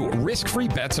get 2 risk-free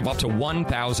bets of up to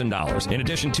 $1,000. In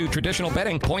addition to traditional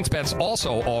betting, PointsBet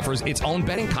also offers its own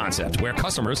betting concept, where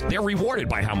customers, they're rewarded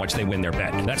by how much they win their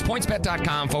bet. That's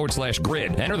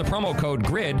PointsBet.com/grid. Enter the promo code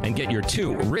GRID and get your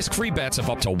 2 risk-free bets of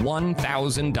up to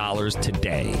 $1,000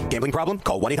 today. Gambling problem?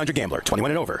 Call 1-800-GAMBLER.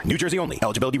 21 and over. New Jersey only.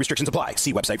 Eligibility restrictions apply.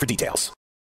 See website for details.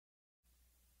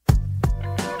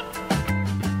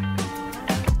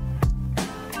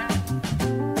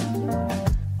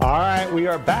 All right, we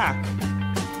are back.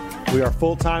 We are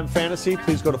Full-Time Fantasy.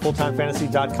 Please go to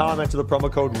fulltimefantasy.com. Enter the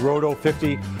promo code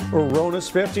ROTO50 or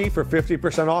RONUS50 for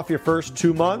 50% off your first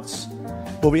 2 months.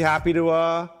 We'll be happy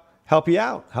to help you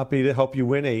out. Happy to help you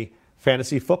win a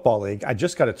fantasy football league. I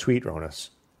just got a tweet,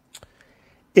 Ronus.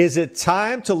 Is it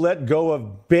time to let go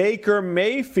of Baker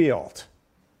Mayfield?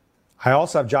 I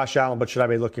also have Josh Allen, but should I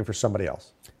be looking for somebody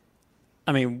else?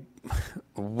 I mean,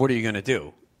 what are you going to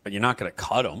do? You're not going to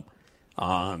cut him.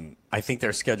 I think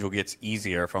their schedule gets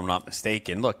easier, if I'm not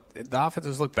mistaken. Look, the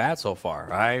offenses look bad so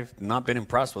far. I've not been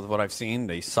impressed with what I've seen.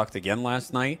 They sucked again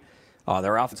last night.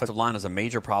 Their offensive line is a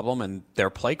major problem, and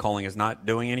their play calling is not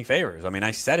doing any favors. I mean,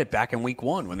 I said it back in week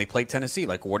 1 when they played Tennessee.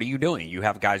 Like, what are you doing? You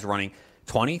have guys running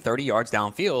 20, 30 yards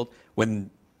downfield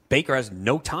when Baker has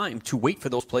no time to wait for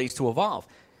those plays to evolve.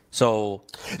 So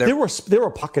there were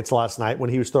pockets last night when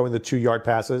he was throwing the 2-yard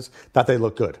passes that they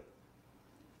looked good.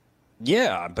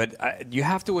 Yeah, but you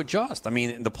have to adjust. I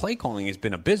mean, the play calling has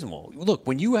been abysmal. Look,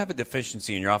 when you have a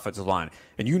deficiency in your offensive line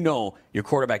and you know your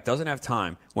quarterback doesn't have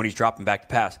time when he's dropping back to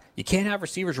pass, you can't have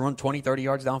receivers run 20, 30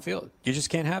 yards downfield. You just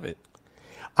can't have it.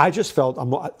 I just felt,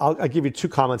 I'll give you 2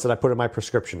 comments that I put in my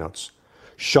prescription notes.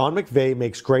 Sean McVay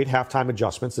makes great halftime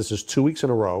adjustments. This is 2 weeks in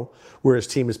a row where his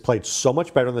team has played so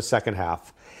much better in the second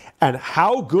half. And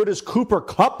how good is Cooper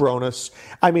Kupp, Ronas?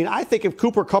 I mean, I think if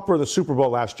Cooper Kupp were in the Super Bowl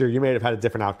last year, you may have had a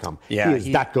different outcome. Yeah, he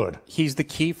is that good. He's the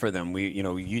key for them.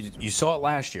 You saw it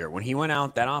last year. When he went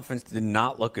out, that offense did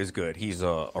not look as good. He's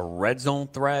a red zone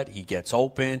threat. He gets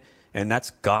open, and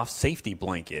that's Goff's safety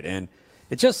blanket. And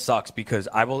it just sucks because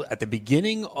at the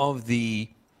beginning of the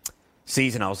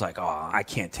season, I was like, I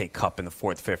can't take Kupp in the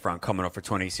 4th, 5th round coming up for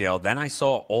 20 ACL. Then I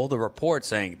saw all the reports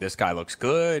saying this guy looks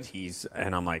good.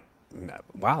 And I'm like,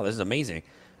 wow, this is amazing.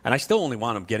 And I still only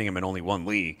wound up getting him in only one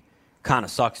league. Kind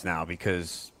of sucks now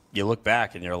because you look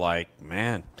back and you're like,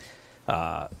 man,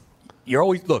 you're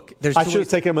always, look. I should have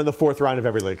taken him in the 4th round of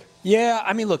every league. Yeah,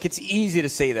 I mean, look, it's easy to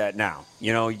say that now.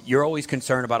 You're always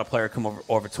concerned about a player come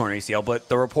over torn ACL, but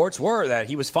the reports were that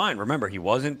he was fine. Remember, he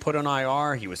wasn't put on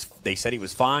IR. They said he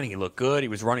was fine. He looked good. He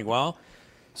was running well.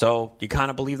 So you kind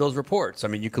of believe those reports. I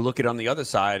mean, you could look at it on the other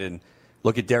side and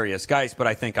look at Darius Geis, but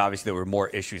I think obviously there were more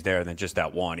issues there than just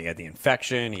that one. He had the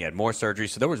infection. He had more surgery,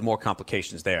 so there was more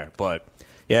complications there. But,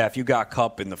 yeah, if you got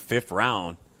Kupp in the 5th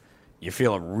round, you're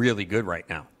feeling really good right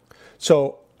now.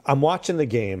 So I'm watching the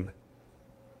game.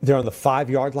 They're on the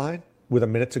 5-yard line with a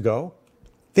minute to go.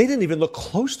 They didn't even look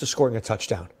close to scoring a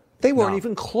touchdown. They weren't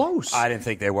even close. I didn't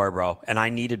think they were, bro. And I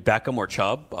needed Beckham or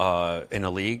Chubb in a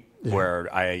league where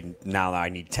I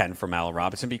need 10 from Allen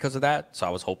Robinson because of that. So I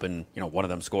was hoping, one of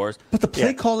them scores. But the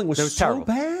play calling was so terrible.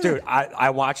 Bad. Dude, I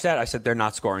watched that. I said, they're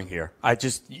not scoring here.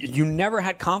 You never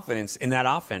had confidence in that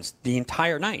offense the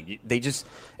entire night.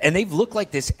 And they've looked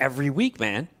like this every week,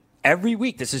 man. Every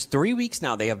week. This is 3 weeks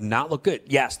now. They have not looked good.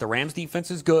 Yes, the Rams defense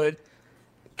is good.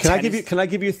 Can I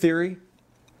give you a theory?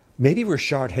 Maybe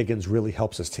Rashard Higgins really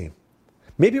helps his team.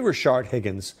 Maybe Rashard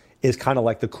Higgins is kind of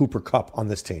like the Cooper Kupp on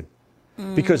this team.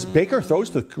 Because Baker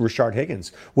throws to Rashard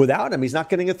Higgins. Without him, he's not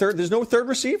getting a third. There's no third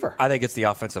receiver. I think it's the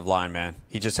offensive line, man.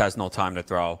 He just has no time to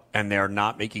throw. And they're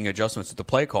not making adjustments to the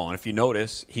play call. And if you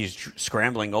notice, he's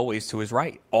scrambling always to his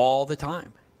right all the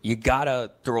time. You got to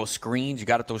throw screens. You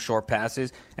got to throw short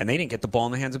passes. And they didn't get the ball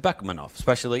in the hands of Beckham enough,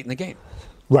 especially late in the game.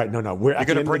 Right. No. You're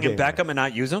going to bring in Beckham and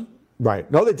not use him? Right.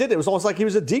 No, they did. It was almost like he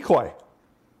was a decoy.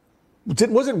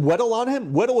 Wasn't Weddle on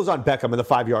him? Weddle was on Beckham in the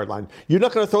 5-yard line. You're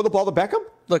not going to throw the ball to Beckham?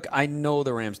 Look, I know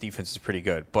the Rams' defense is pretty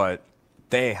good, but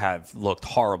they have looked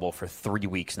horrible for 3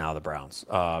 weeks now, the Browns.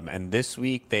 And this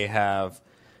week I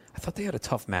thought they had a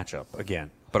tough matchup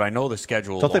again. But I know the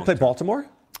schedule. Don't they play Baltimore?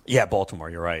 Yeah, Baltimore,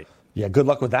 you're right. Yeah, good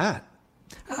luck with that.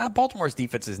 Baltimore's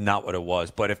defense is not what it was,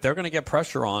 but if they're going to get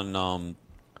pressure on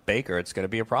Baker, it's going to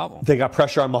be a problem. They got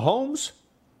pressure on Mahomes.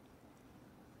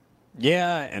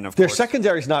 Yeah, and of their course,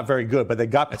 secondary's not very good, but they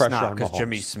got pressure on Mahomes. Because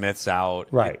Jimmy Smith's out.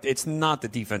 Right. It's not the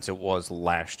defense it was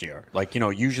last year. Like,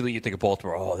 usually you think of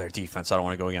Baltimore, their defense, I don't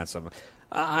want to go against them.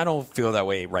 I don't feel that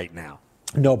way right now.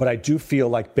 No, but I do feel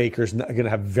like Baker's going to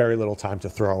have very little time to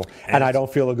throw, and I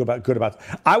don't feel good about.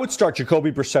 I would start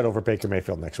Jacoby Brissett over Baker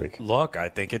Mayfield next week. Look, I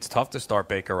think it's tough to start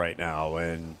Baker right now,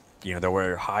 and there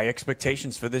were high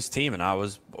expectations for this team, and I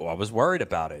was worried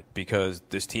about it because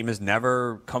this team has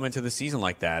never come into the season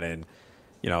like that, and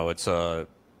it's a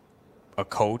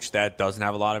coach that doesn't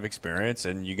have a lot of experience,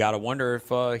 and you got to wonder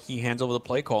if he hands over the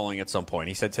play calling at some point.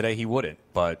 He said today he wouldn't,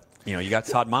 but you got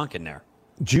Todd Monken there.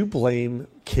 Do you blame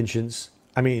Kitchens?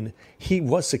 I mean, he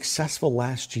was successful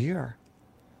last year.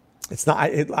 It's not,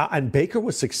 and Baker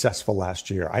was successful last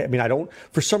year.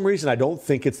 For some reason, I don't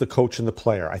think it's the coach and the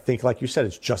player. I think, like you said,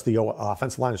 it's just the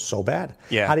offensive line is so bad.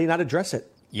 Yeah. How do you not address it?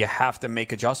 You have to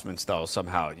make adjustments, though,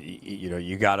 somehow.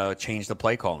 You got to change the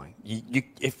play calling.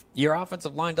 If your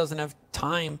offensive line doesn't have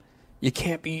time, you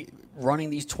can't be running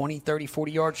these 20, 30,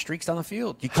 40-yard streaks down the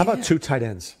field. How about 2 tight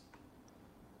ends?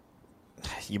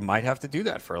 You might have to do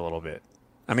that for a little bit.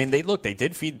 I mean, they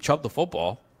did feed Chubb the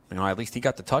football. At least he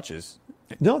got the touches.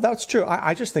 No, that's true.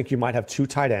 I just think you might have 2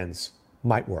 tight ends.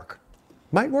 Might work.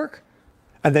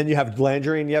 And then you have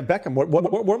Landry and you have Beckham.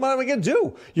 What am I going to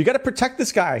do? You got to protect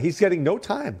this guy. He's getting no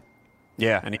time.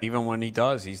 Yeah, and even when he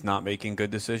does, he's not making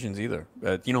good decisions either.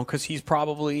 Because he's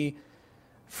probably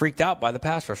freaked out by the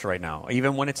pass rush right now.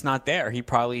 Even when it's not there, he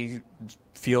probably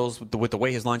feels with the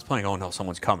way his line's playing, oh no,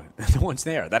 someone's coming. No one's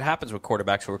there. That happens with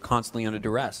quarterbacks who are constantly under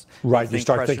duress. Right. You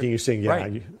start thinking you're seeing,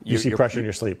 right. you see pressure in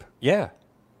your sleep. Yeah.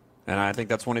 And I think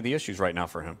that's one of the issues right now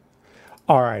for him.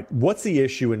 All right. What's the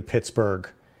issue in Pittsburgh?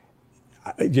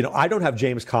 I don't have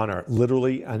James Conner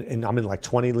literally, and I'm in like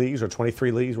 20 leagues or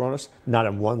 23 leagues, Ronas, not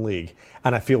in one league.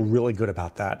 And I feel really good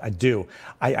about that. I do.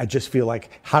 I just feel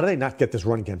like, how do they not get this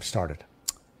run game started?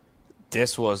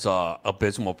 This was an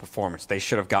abysmal performance. They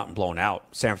should have gotten blown out.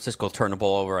 San Francisco turned the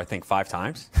ball over, I think, 5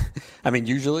 times. I mean,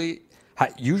 usually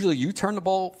you turn the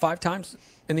ball 5 times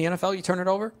in the NFL, you turn it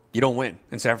over, you don't win.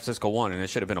 And San Francisco won, and it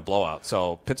should have been a blowout.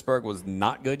 So Pittsburgh was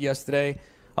not good yesterday.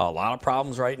 A lot of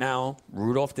problems right now.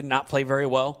 Rudolph did not play very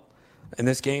well in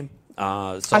this game.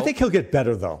 I think he'll get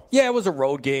better, though. Yeah, it was a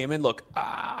road game. And look,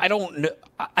 I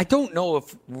don't know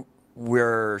if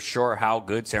we're sure how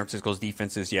good San Francisco's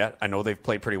defense is yet. I know they've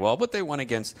played pretty well, but they went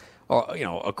against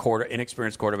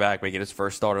inexperienced quarterback, making his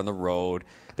first start on the road.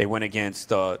 They went against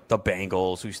the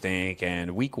Bengals, who stink.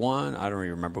 And week 1, I don't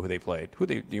even remember who they played.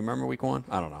 Do you remember week 1?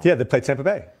 I don't know. Yeah, they played Tampa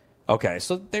Bay. Okay,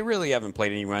 so they really haven't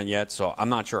played anyone yet, so I'm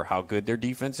not sure how good their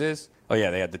defense is. Oh,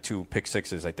 yeah, they had the 2 pick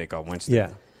sixes, I think, on Wednesday.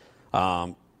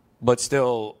 Yeah. But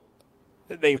still,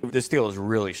 the Steelers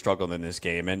really struggled in this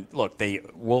game. And, look, they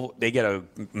get a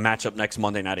matchup next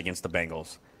Monday night against the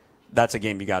Bengals. That's a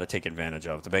game you got to take advantage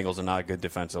of. The Bengals are not good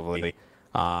defensively.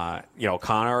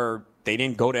 Connor, they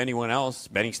didn't go to anyone else.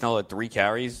 Benny Snell had 3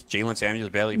 carries. Jalen Samuels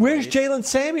barely played. Where's Jalen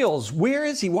Samuels? Where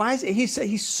is he? Why is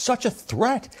he's such a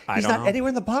threat? He's not anywhere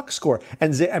in the box score.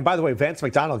 And by the way, Vance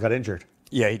McDonald got injured.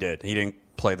 Yeah, he did. He didn't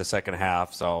play the second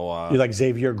half. So you like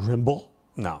Xavier Grimble?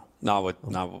 No,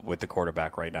 not with the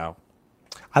quarterback right now.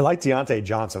 I like Deontay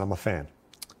Johnson. I'm a fan.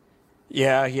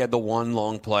 Yeah, he had the one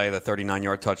long play, the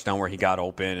 39-yard touchdown where he got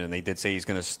open, and they did say he's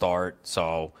going to start.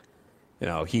 So,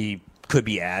 he could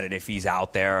be added if he's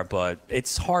out there, but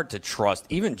it's hard to trust.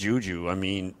 Even Juju, I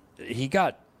mean, he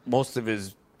got most of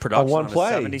his production on a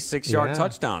 76-yard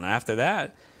touchdown. After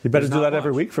that, you better do that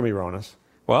every week for me, Ronas.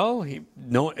 Well,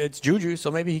 it's Juju,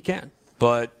 so maybe he can.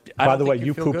 But by the way,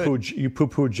 you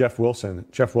poo-pooed Jeff Wilson.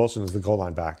 Jeff Wilson is the goal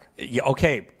line back. Yeah,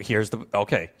 okay, here's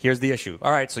the issue.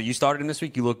 All right, so you started him this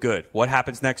week. You look good. What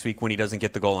happens next week when he doesn't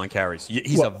get the goal line carries?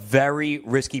 He's a very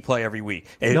risky play every week.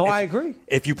 I agree.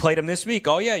 If you played him this week,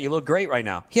 you look great right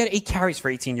now. He had 8 carries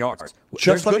for 18 yards.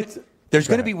 There's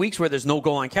going to be weeks where there's no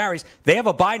goal line carries. They have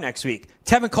a bye next week.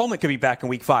 Tevin Coleman could be back in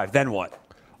week 5. Then what?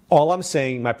 All I'm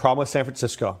saying, my problem with San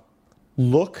Francisco,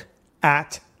 look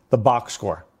at the box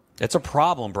score. It's a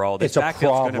problem, bro. This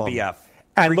backfield's going to be a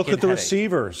and look at the headache.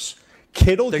 Receivers.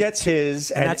 Kittle gets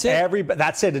his, and that's it.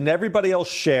 That's it, and everybody else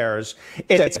shares.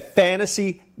 It's a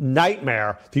fantasy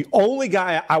nightmare. The only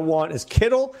guy I want is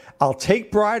Kittle. I'll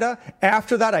take Breida.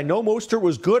 After that, I know Mostert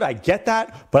was good. I get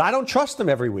that, but I don't trust them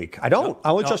every week. I don't. I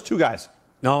only trust 2 guys.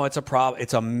 No, it's a problem.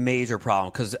 It's a major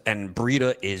problem and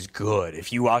Breida is good.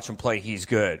 If you watch him play, he's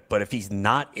good. But if he's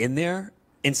not in there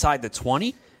inside the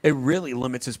 20, it really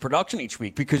limits his production each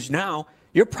week because now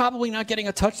you're probably not getting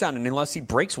a touchdown unless he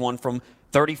breaks one from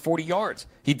 30, 40 yards.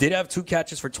 He did have 2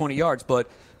 catches for 20 yards, but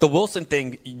the Wilson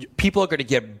thing, people are going to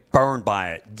get burned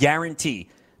by it. Guarantee.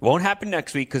 Won't happen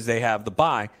next week because they have the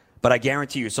bye, but I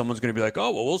guarantee you someone's going to be like,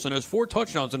 oh, well, Wilson has 4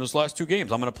 touchdowns in his last 2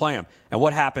 games. I'm going to play him. And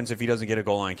what happens if he doesn't get a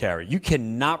goal line carry? You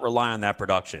cannot rely on that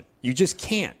production. You just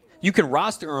can't. You can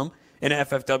roster him in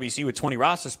FFWC with 20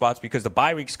 roster spots because the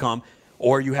bye weeks come,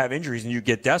 or you have injuries and you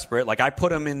get desperate. Like I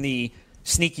put him in the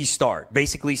sneaky start,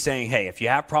 basically saying, hey, if you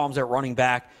have problems at running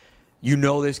back, you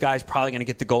know this guy's probably going to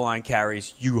get the goal line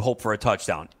carries. You hope for a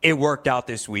touchdown. It worked out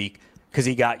this week because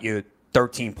he got you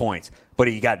 13 points. But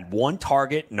he got 1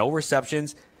 target, no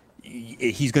receptions.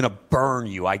 He's going to burn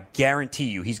you. I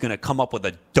guarantee you he's going to come up with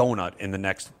a donut in the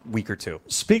next week or 2.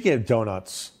 Speaking of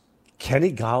donuts,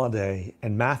 Kenny Golladay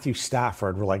and Matthew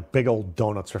Stafford were like big old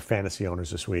donuts for fantasy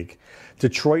owners this week.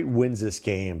 Detroit wins this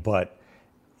game, but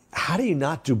how do you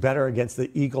not do better against the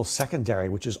Eagles secondary,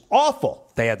 which is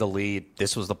awful? They had the lead.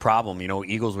 This was the problem.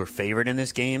 Eagles were favored in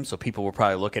this game, so people were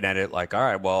probably looking at it like, all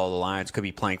right, well, the Lions could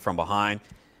be playing from behind.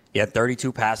 He had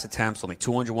 32 pass attempts, only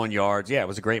 201 yards. Yeah, it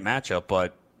was a great matchup,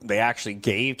 but they actually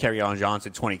gave Kerryon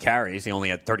Johnson 20 carries. He only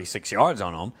had 36 yards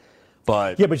on him.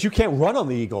 But you can't run on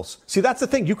the Eagles. See, that's the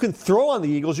thing. You can throw on the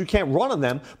Eagles. You can't run on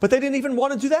them. But they didn't even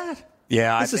want to do that.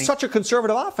 Yeah, this is such a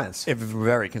conservative offense.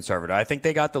 Very conservative. I think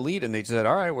they got the lead, and they said,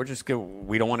 all right,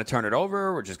 we don't want to turn it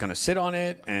over. We're just going to sit on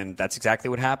it. And that's exactly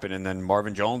what happened. And then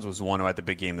Marvin Jones was the one who had the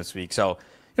big game this week. So,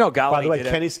 Golladay. By the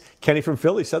way, Kenny from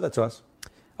Philly said that to us.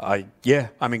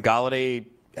 Golladay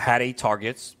had 8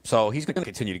 targets, so he's going to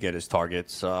continue to get his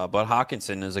targets. But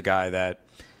Hawkinson is a guy that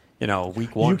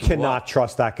week one. You cannot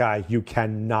trust that guy. You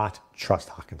cannot trust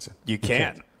Hockenson. You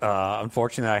can't.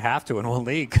 Unfortunately, I have to in one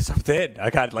league because I'm thin. I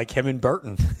got like him and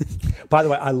Burton. By the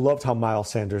way, I loved how Miles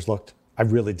Sanders looked. I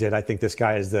really did. I think this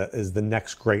guy is the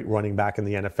next great running back in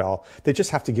the NFL. They just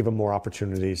have to give him more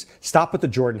opportunities. Stop with the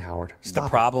Jordan Howard. Stop. The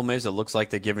problem is it looks like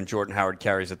they're giving Jordan Howard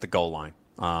carries at the goal line.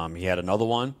 He had another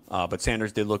one, but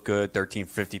Sanders did look good.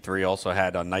 13:53. Also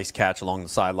had a nice catch along the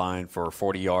sideline for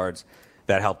 40 yards.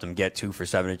 That helped him get 2 for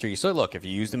 73. So, look, if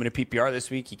you used him in a PPR this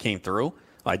week, he came through.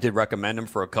 I did recommend him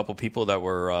for a couple people that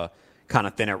were kind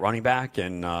of thin at running back,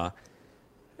 and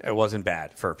it wasn't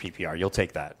bad for a PPR. You'll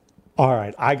take that. All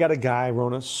right. I got a guy,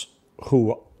 Ronas,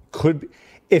 who could be.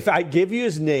 If I give you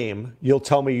his name, you'll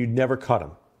tell me you'd never cut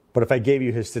him. But if I gave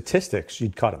you his statistics,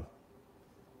 you'd cut him.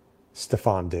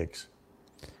 Stephon Diggs.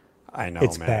 I know,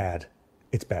 it's man. Bad.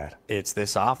 It's bad. It's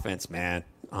this offense, man.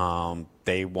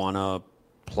 They want to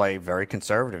play very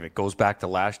conservative. It goes back to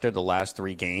last year, the last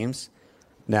 3 games.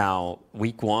 Now,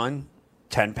 week 1,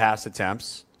 10 pass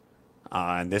attempts.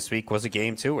 And this week was a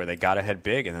game, too, where they got ahead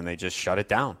big, and then they just shut it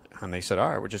down. And they said, all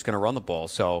right, we're just going to run the ball.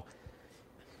 So,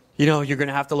 you're going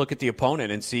to have to look at the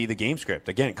opponent and see the game script.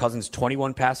 Again, Cousins,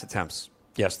 21 pass attempts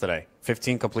yesterday,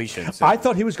 15 completions. I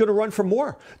thought he was going to run for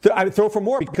more. I would throw for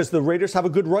more because the Raiders have a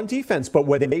good run defense. But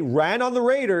when they ran on the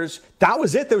Raiders, that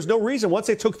was it. There was no reason. Once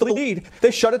they took the lead,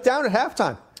 they shut it down at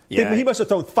halftime. Yeah. He must have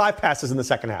thrown 5 passes in the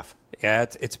second half. Yeah,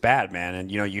 it's bad, man. And,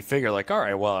 you figure like, all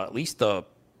right, well, at least the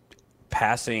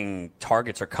passing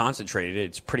targets are concentrated.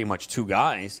 It's pretty much 2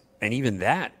 guys. And even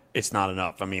that, it's not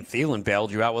enough. I mean, Thielen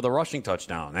bailed you out with a rushing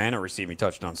touchdown and a receiving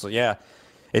touchdown. So, yeah,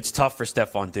 it's tough for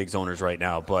Stephon Diggs owners right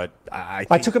now. But I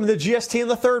took him in the GST in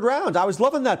the 3rd round. I was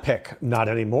loving that pick. Not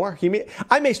anymore.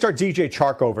 I may start DJ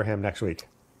Chark over him next week.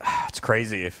 It's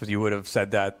crazy. If you would have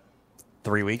said that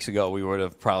 3 weeks ago, we would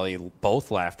have probably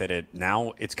both laughed at it.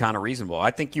 Now it's kind of reasonable.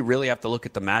 I think you really have to look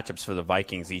at the matchups for the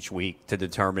Vikings each week to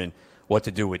determine what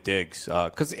to do with Diggs.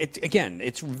 Because,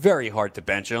 it's very hard to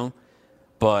bench him.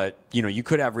 But, you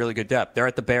could have really good depth. They're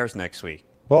at the Bears next week.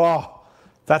 Oh,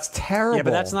 that's terrible. Yeah,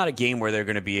 but that's not a game where they're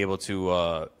going to be able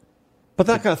to... but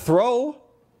they're not going to throw.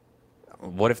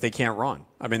 What if they can't run?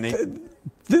 I mean,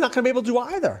 they're not going to be able to do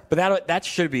either. But that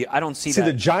should be... I don't see that.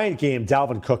 The Giant game,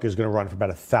 Dalvin Cook is going to run for about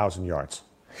 1,000 yards.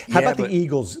 How about the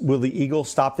Eagles? Will the Eagles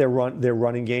stop their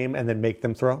running game and then make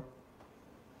them throw?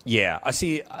 Yeah,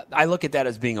 I look at that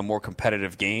as being a more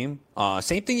competitive game.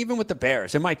 Same thing even with the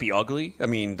Bears. It might be ugly. I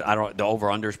mean, the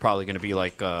over-under is probably going to be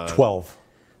like 12.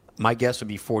 My guess would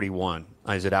be 41.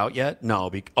 Is it out yet? No.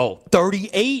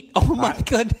 38? Oh, my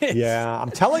goodness. Yeah,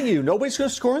 I'm telling you, nobody's going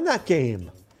to score in that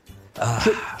game.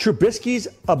 Trubisky's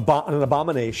an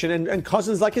abomination, and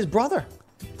Cousins like his brother.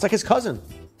 It's like his cousin.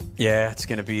 Yeah, it's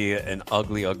going to be an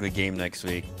ugly, ugly game next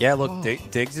week. Yeah, look,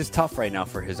 Diggs is tough right now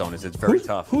for his owners. It's very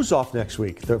tough. Who's off next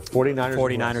week? The 49ers?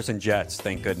 49ers and Jets,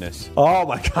 thank goodness. Oh,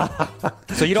 my God.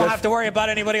 So you don't have to worry about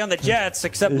anybody on the Jets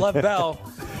except Lev Bell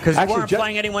because you weren't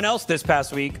playing anyone else this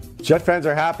past week. Jet fans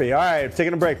are happy. All right,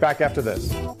 taking a break. Back after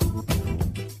this.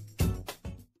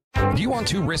 Do you want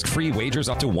 2 risk-free wagers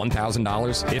up to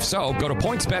 $1,000? If so, go to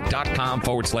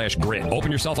pointsbet.com/grid.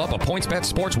 Open yourself up a PointsBet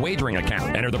sports wagering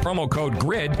account. Enter the promo code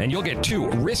GRID, and you'll get 2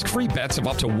 risk-free bets of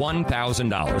up to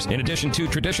 $1,000. In addition to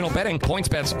traditional betting,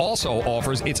 PointsBet also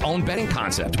offers its own betting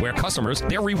concept, where customers,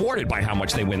 they're rewarded by how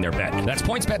much they win their bet. That's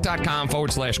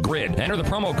pointsbet.com/grid. Enter the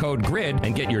promo code GRID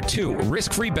and get your 2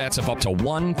 risk-free bets of up to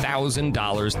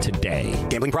 $1,000 today.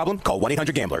 Gambling problem? Call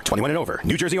 1-800-GAMBLER. 21 and over.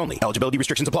 New Jersey only. Eligibility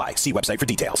restrictions apply. See website for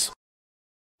details.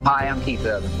 Hi, I'm Keith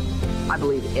Urban. I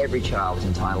believe every child is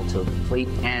entitled to a complete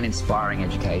and inspiring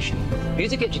education.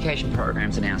 Music education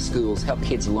programs in our schools help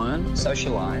kids learn,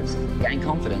 socialise, gain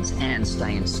confidence and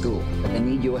stay in school. But they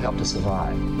need your help to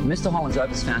survive. The Mr. Holland's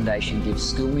Opus Foundation gives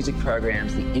school music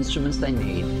programs the instruments they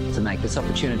need to make this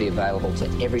opportunity available to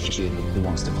every student who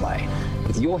wants to play.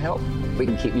 With your help, we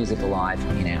can keep music alive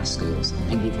in our schools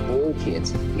and give all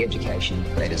kids the education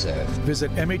they deserve.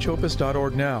 Visit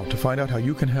mhopus.org now to find out how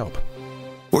you can help.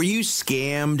 Were you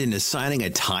scammed into signing a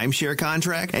timeshare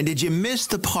contract? And did you miss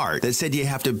the part that said you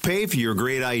have to pay for your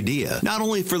great idea? Not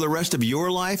only for the rest of your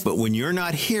life, but when you're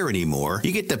not here anymore,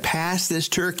 you get to pass this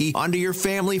turkey onto your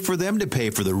family for them to pay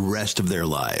for the rest of their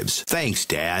lives. Thanks,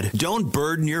 Dad. Don't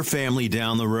burden your family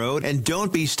down the road, and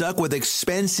don't be stuck with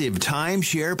expensive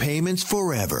timeshare payments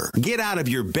forever. Get out of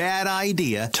your bad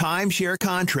idea timeshare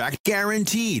contract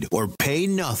guaranteed, or pay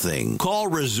nothing. Call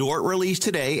Resort Release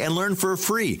today and learn for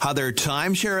free how their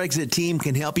timeshare Timeshare Exit team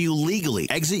can help you legally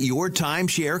exit your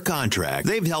timeshare contract.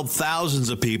 They've helped thousands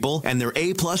of people, and they're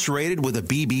A-plus rated with a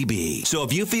BBB. So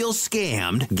if you feel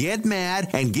scammed, get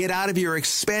mad and get out of your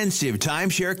expensive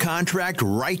timeshare contract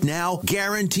right now,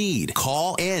 guaranteed.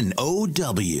 Call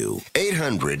NOW.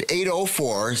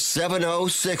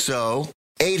 800-804-7060.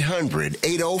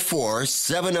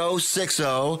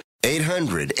 800-804-7060.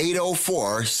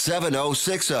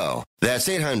 800-804-7060. That's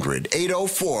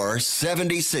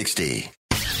 800-804-7060.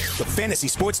 The Fantasy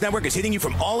Sports Network is hitting you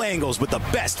from all angles with the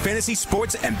best fantasy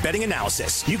sports and betting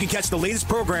analysis. You can catch the latest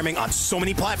programming on so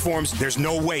many platforms, there's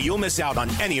no way you'll miss out on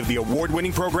any of the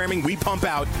award-winning programming we pump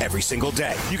out every single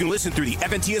day. You can listen through the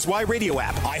FNTSY Radio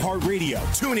app, iHeartRadio,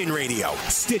 TuneIn Radio,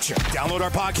 Stitcher. Download our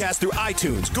podcast through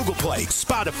iTunes, Google Play,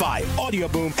 Spotify, Audio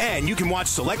Boom, and you can watch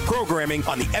select programming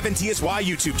on the FNTSY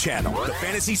YouTube channel. The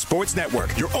Fantasy Sports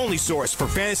Network, your only source for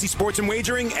fantasy sports and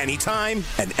wagering anytime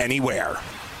and anywhere.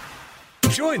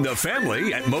 Join the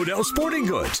family at Modell Sporting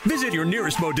Goods. Visit your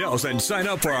nearest Modell's and sign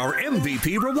up for our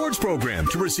MVP Rewards program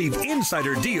to receive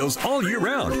insider deals all year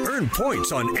round. Earn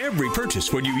points on every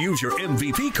purchase when you use your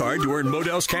MVP card to earn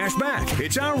Modell's cash back.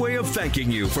 It's our way of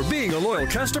thanking you for being a loyal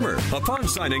customer. Upon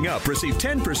signing up, receive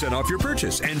 10% off your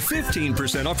purchase and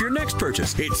 15% off your next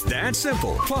purchase. It's that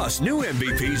simple. Plus, new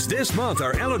MVPs this month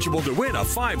are eligible to win a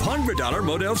 $500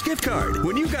 Modell's gift card.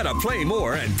 When you gotta play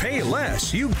more and pay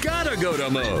less, you gotta go to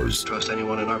Moe's. Trust anyone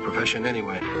in our profession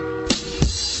anyway.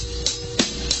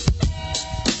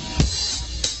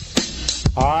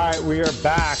 All right, we are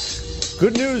back.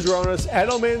 Good news, Ronas.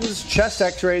 Edelman's chest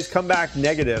x-rays come back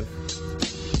negative.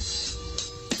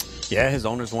 Yeah, his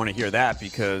owners want to hear that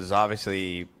because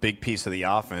obviously big piece of the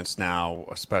offense now,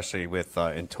 especially with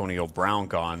Antonio Brown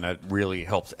gone, that really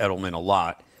helps Edelman a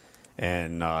lot.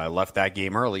 And left that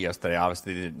game early yesterday.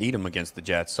 Obviously didn't need him against the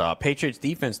Jets. Patriots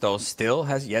defense, though, still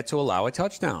has yet to allow a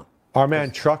touchdown. Our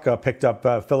man Trucka picked up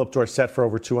Philip Dorsett for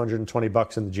over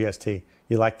 $220 in the GST.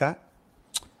 You like that?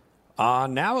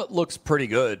 Now it looks pretty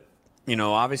good. You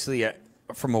know, obviously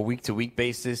from a week-to-week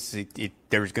basis,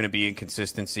 there's going to be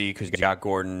inconsistency because you got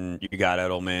Gordon, you got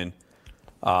Edelman.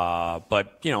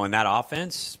 But, you know, in that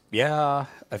offense, yeah,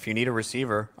 if you need a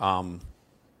receiver,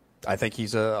 I think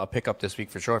he's a pickup this week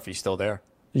for sure if he's still there.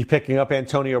 You picking up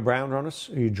Antonio Brown, Ronas,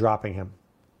 or are you dropping him?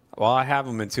 Well, I have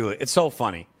him in two. It's so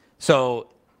funny. So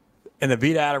in the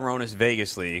Beat Adam Ronas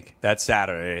Vegas League, that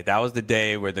Saturday, that was the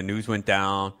day where the news went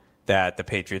down that the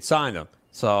Patriots signed him.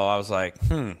 So I was like,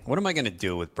 what am I going to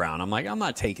do with Brown? I'm like, I'm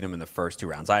not taking him in the first two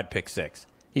rounds. I had pick 6.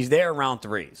 He's there round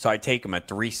 3, so I take him at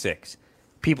 3-6.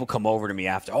 People come over to me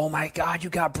after, oh, my God,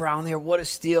 you got Brown there. What a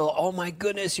steal. Oh, my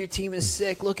goodness, your team is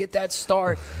sick. Look at that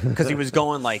start. Because he was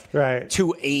going like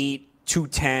 2-8,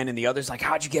 2-10, and the other's like,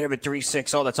 how'd you get him at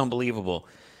 3-6? Oh, that's unbelievable.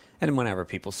 And whenever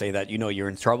people say that, you know you're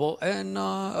in trouble. And,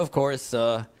 of course,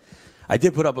 I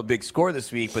did put up a big score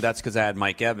this week, but that's because I had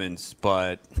Mike Evans.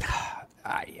 But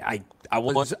I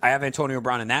have Antonio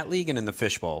Brown in that league and in the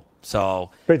fishbowl. So,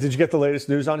 wait, did you get the latest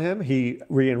news on him? He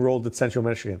re-enrolled at Central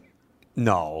Michigan.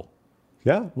 No.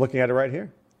 Yeah, looking at it right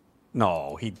here.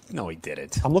 No, he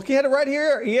didn't. I'm looking at it right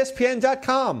here,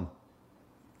 ESPN.com.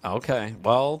 Okay,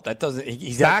 well, that doesn't...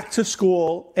 He's back to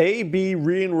school, AB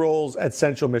re-enrolls at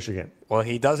Central Michigan. Well,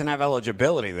 he doesn't have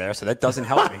eligibility there, so that doesn't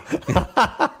help me.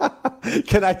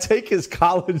 Can I take his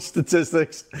college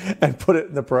statistics and put it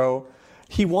in the pro?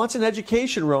 He wants an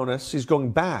education, Ronas. He's going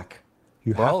back.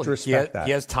 You have to respect that.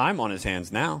 He has time on his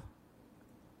hands now.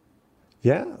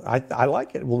 Yeah, I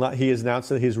like it. He has announced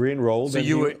that he's re-enrolled.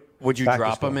 So would you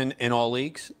drop him in all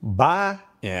leagues? Bye.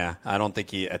 Yeah, I don't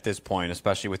think he, at this point,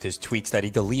 especially with his tweets that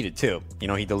he deleted too. You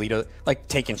know, he deleted, like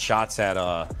taking shots at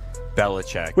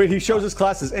Belichick. Wait, he shows his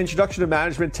classes: Introduction to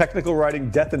Management, Technical Writing,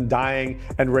 Death and Dying,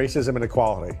 and Racism and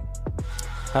Equality.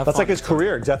 That's like his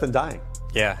career, Death and Dying.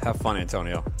 Yeah, have fun,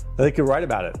 Antonio. I think he could write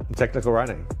about it in technical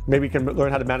writing. Maybe he can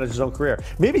learn how to manage his own career.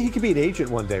 Maybe he could be an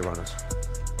agent one day, Ronas.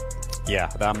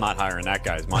 Yeah, I'm not hiring that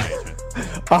guy as my agent.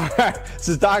 All right, this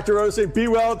is Dr. Ronas. Be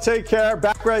well, take care.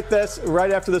 Back right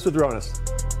after this with Ronas.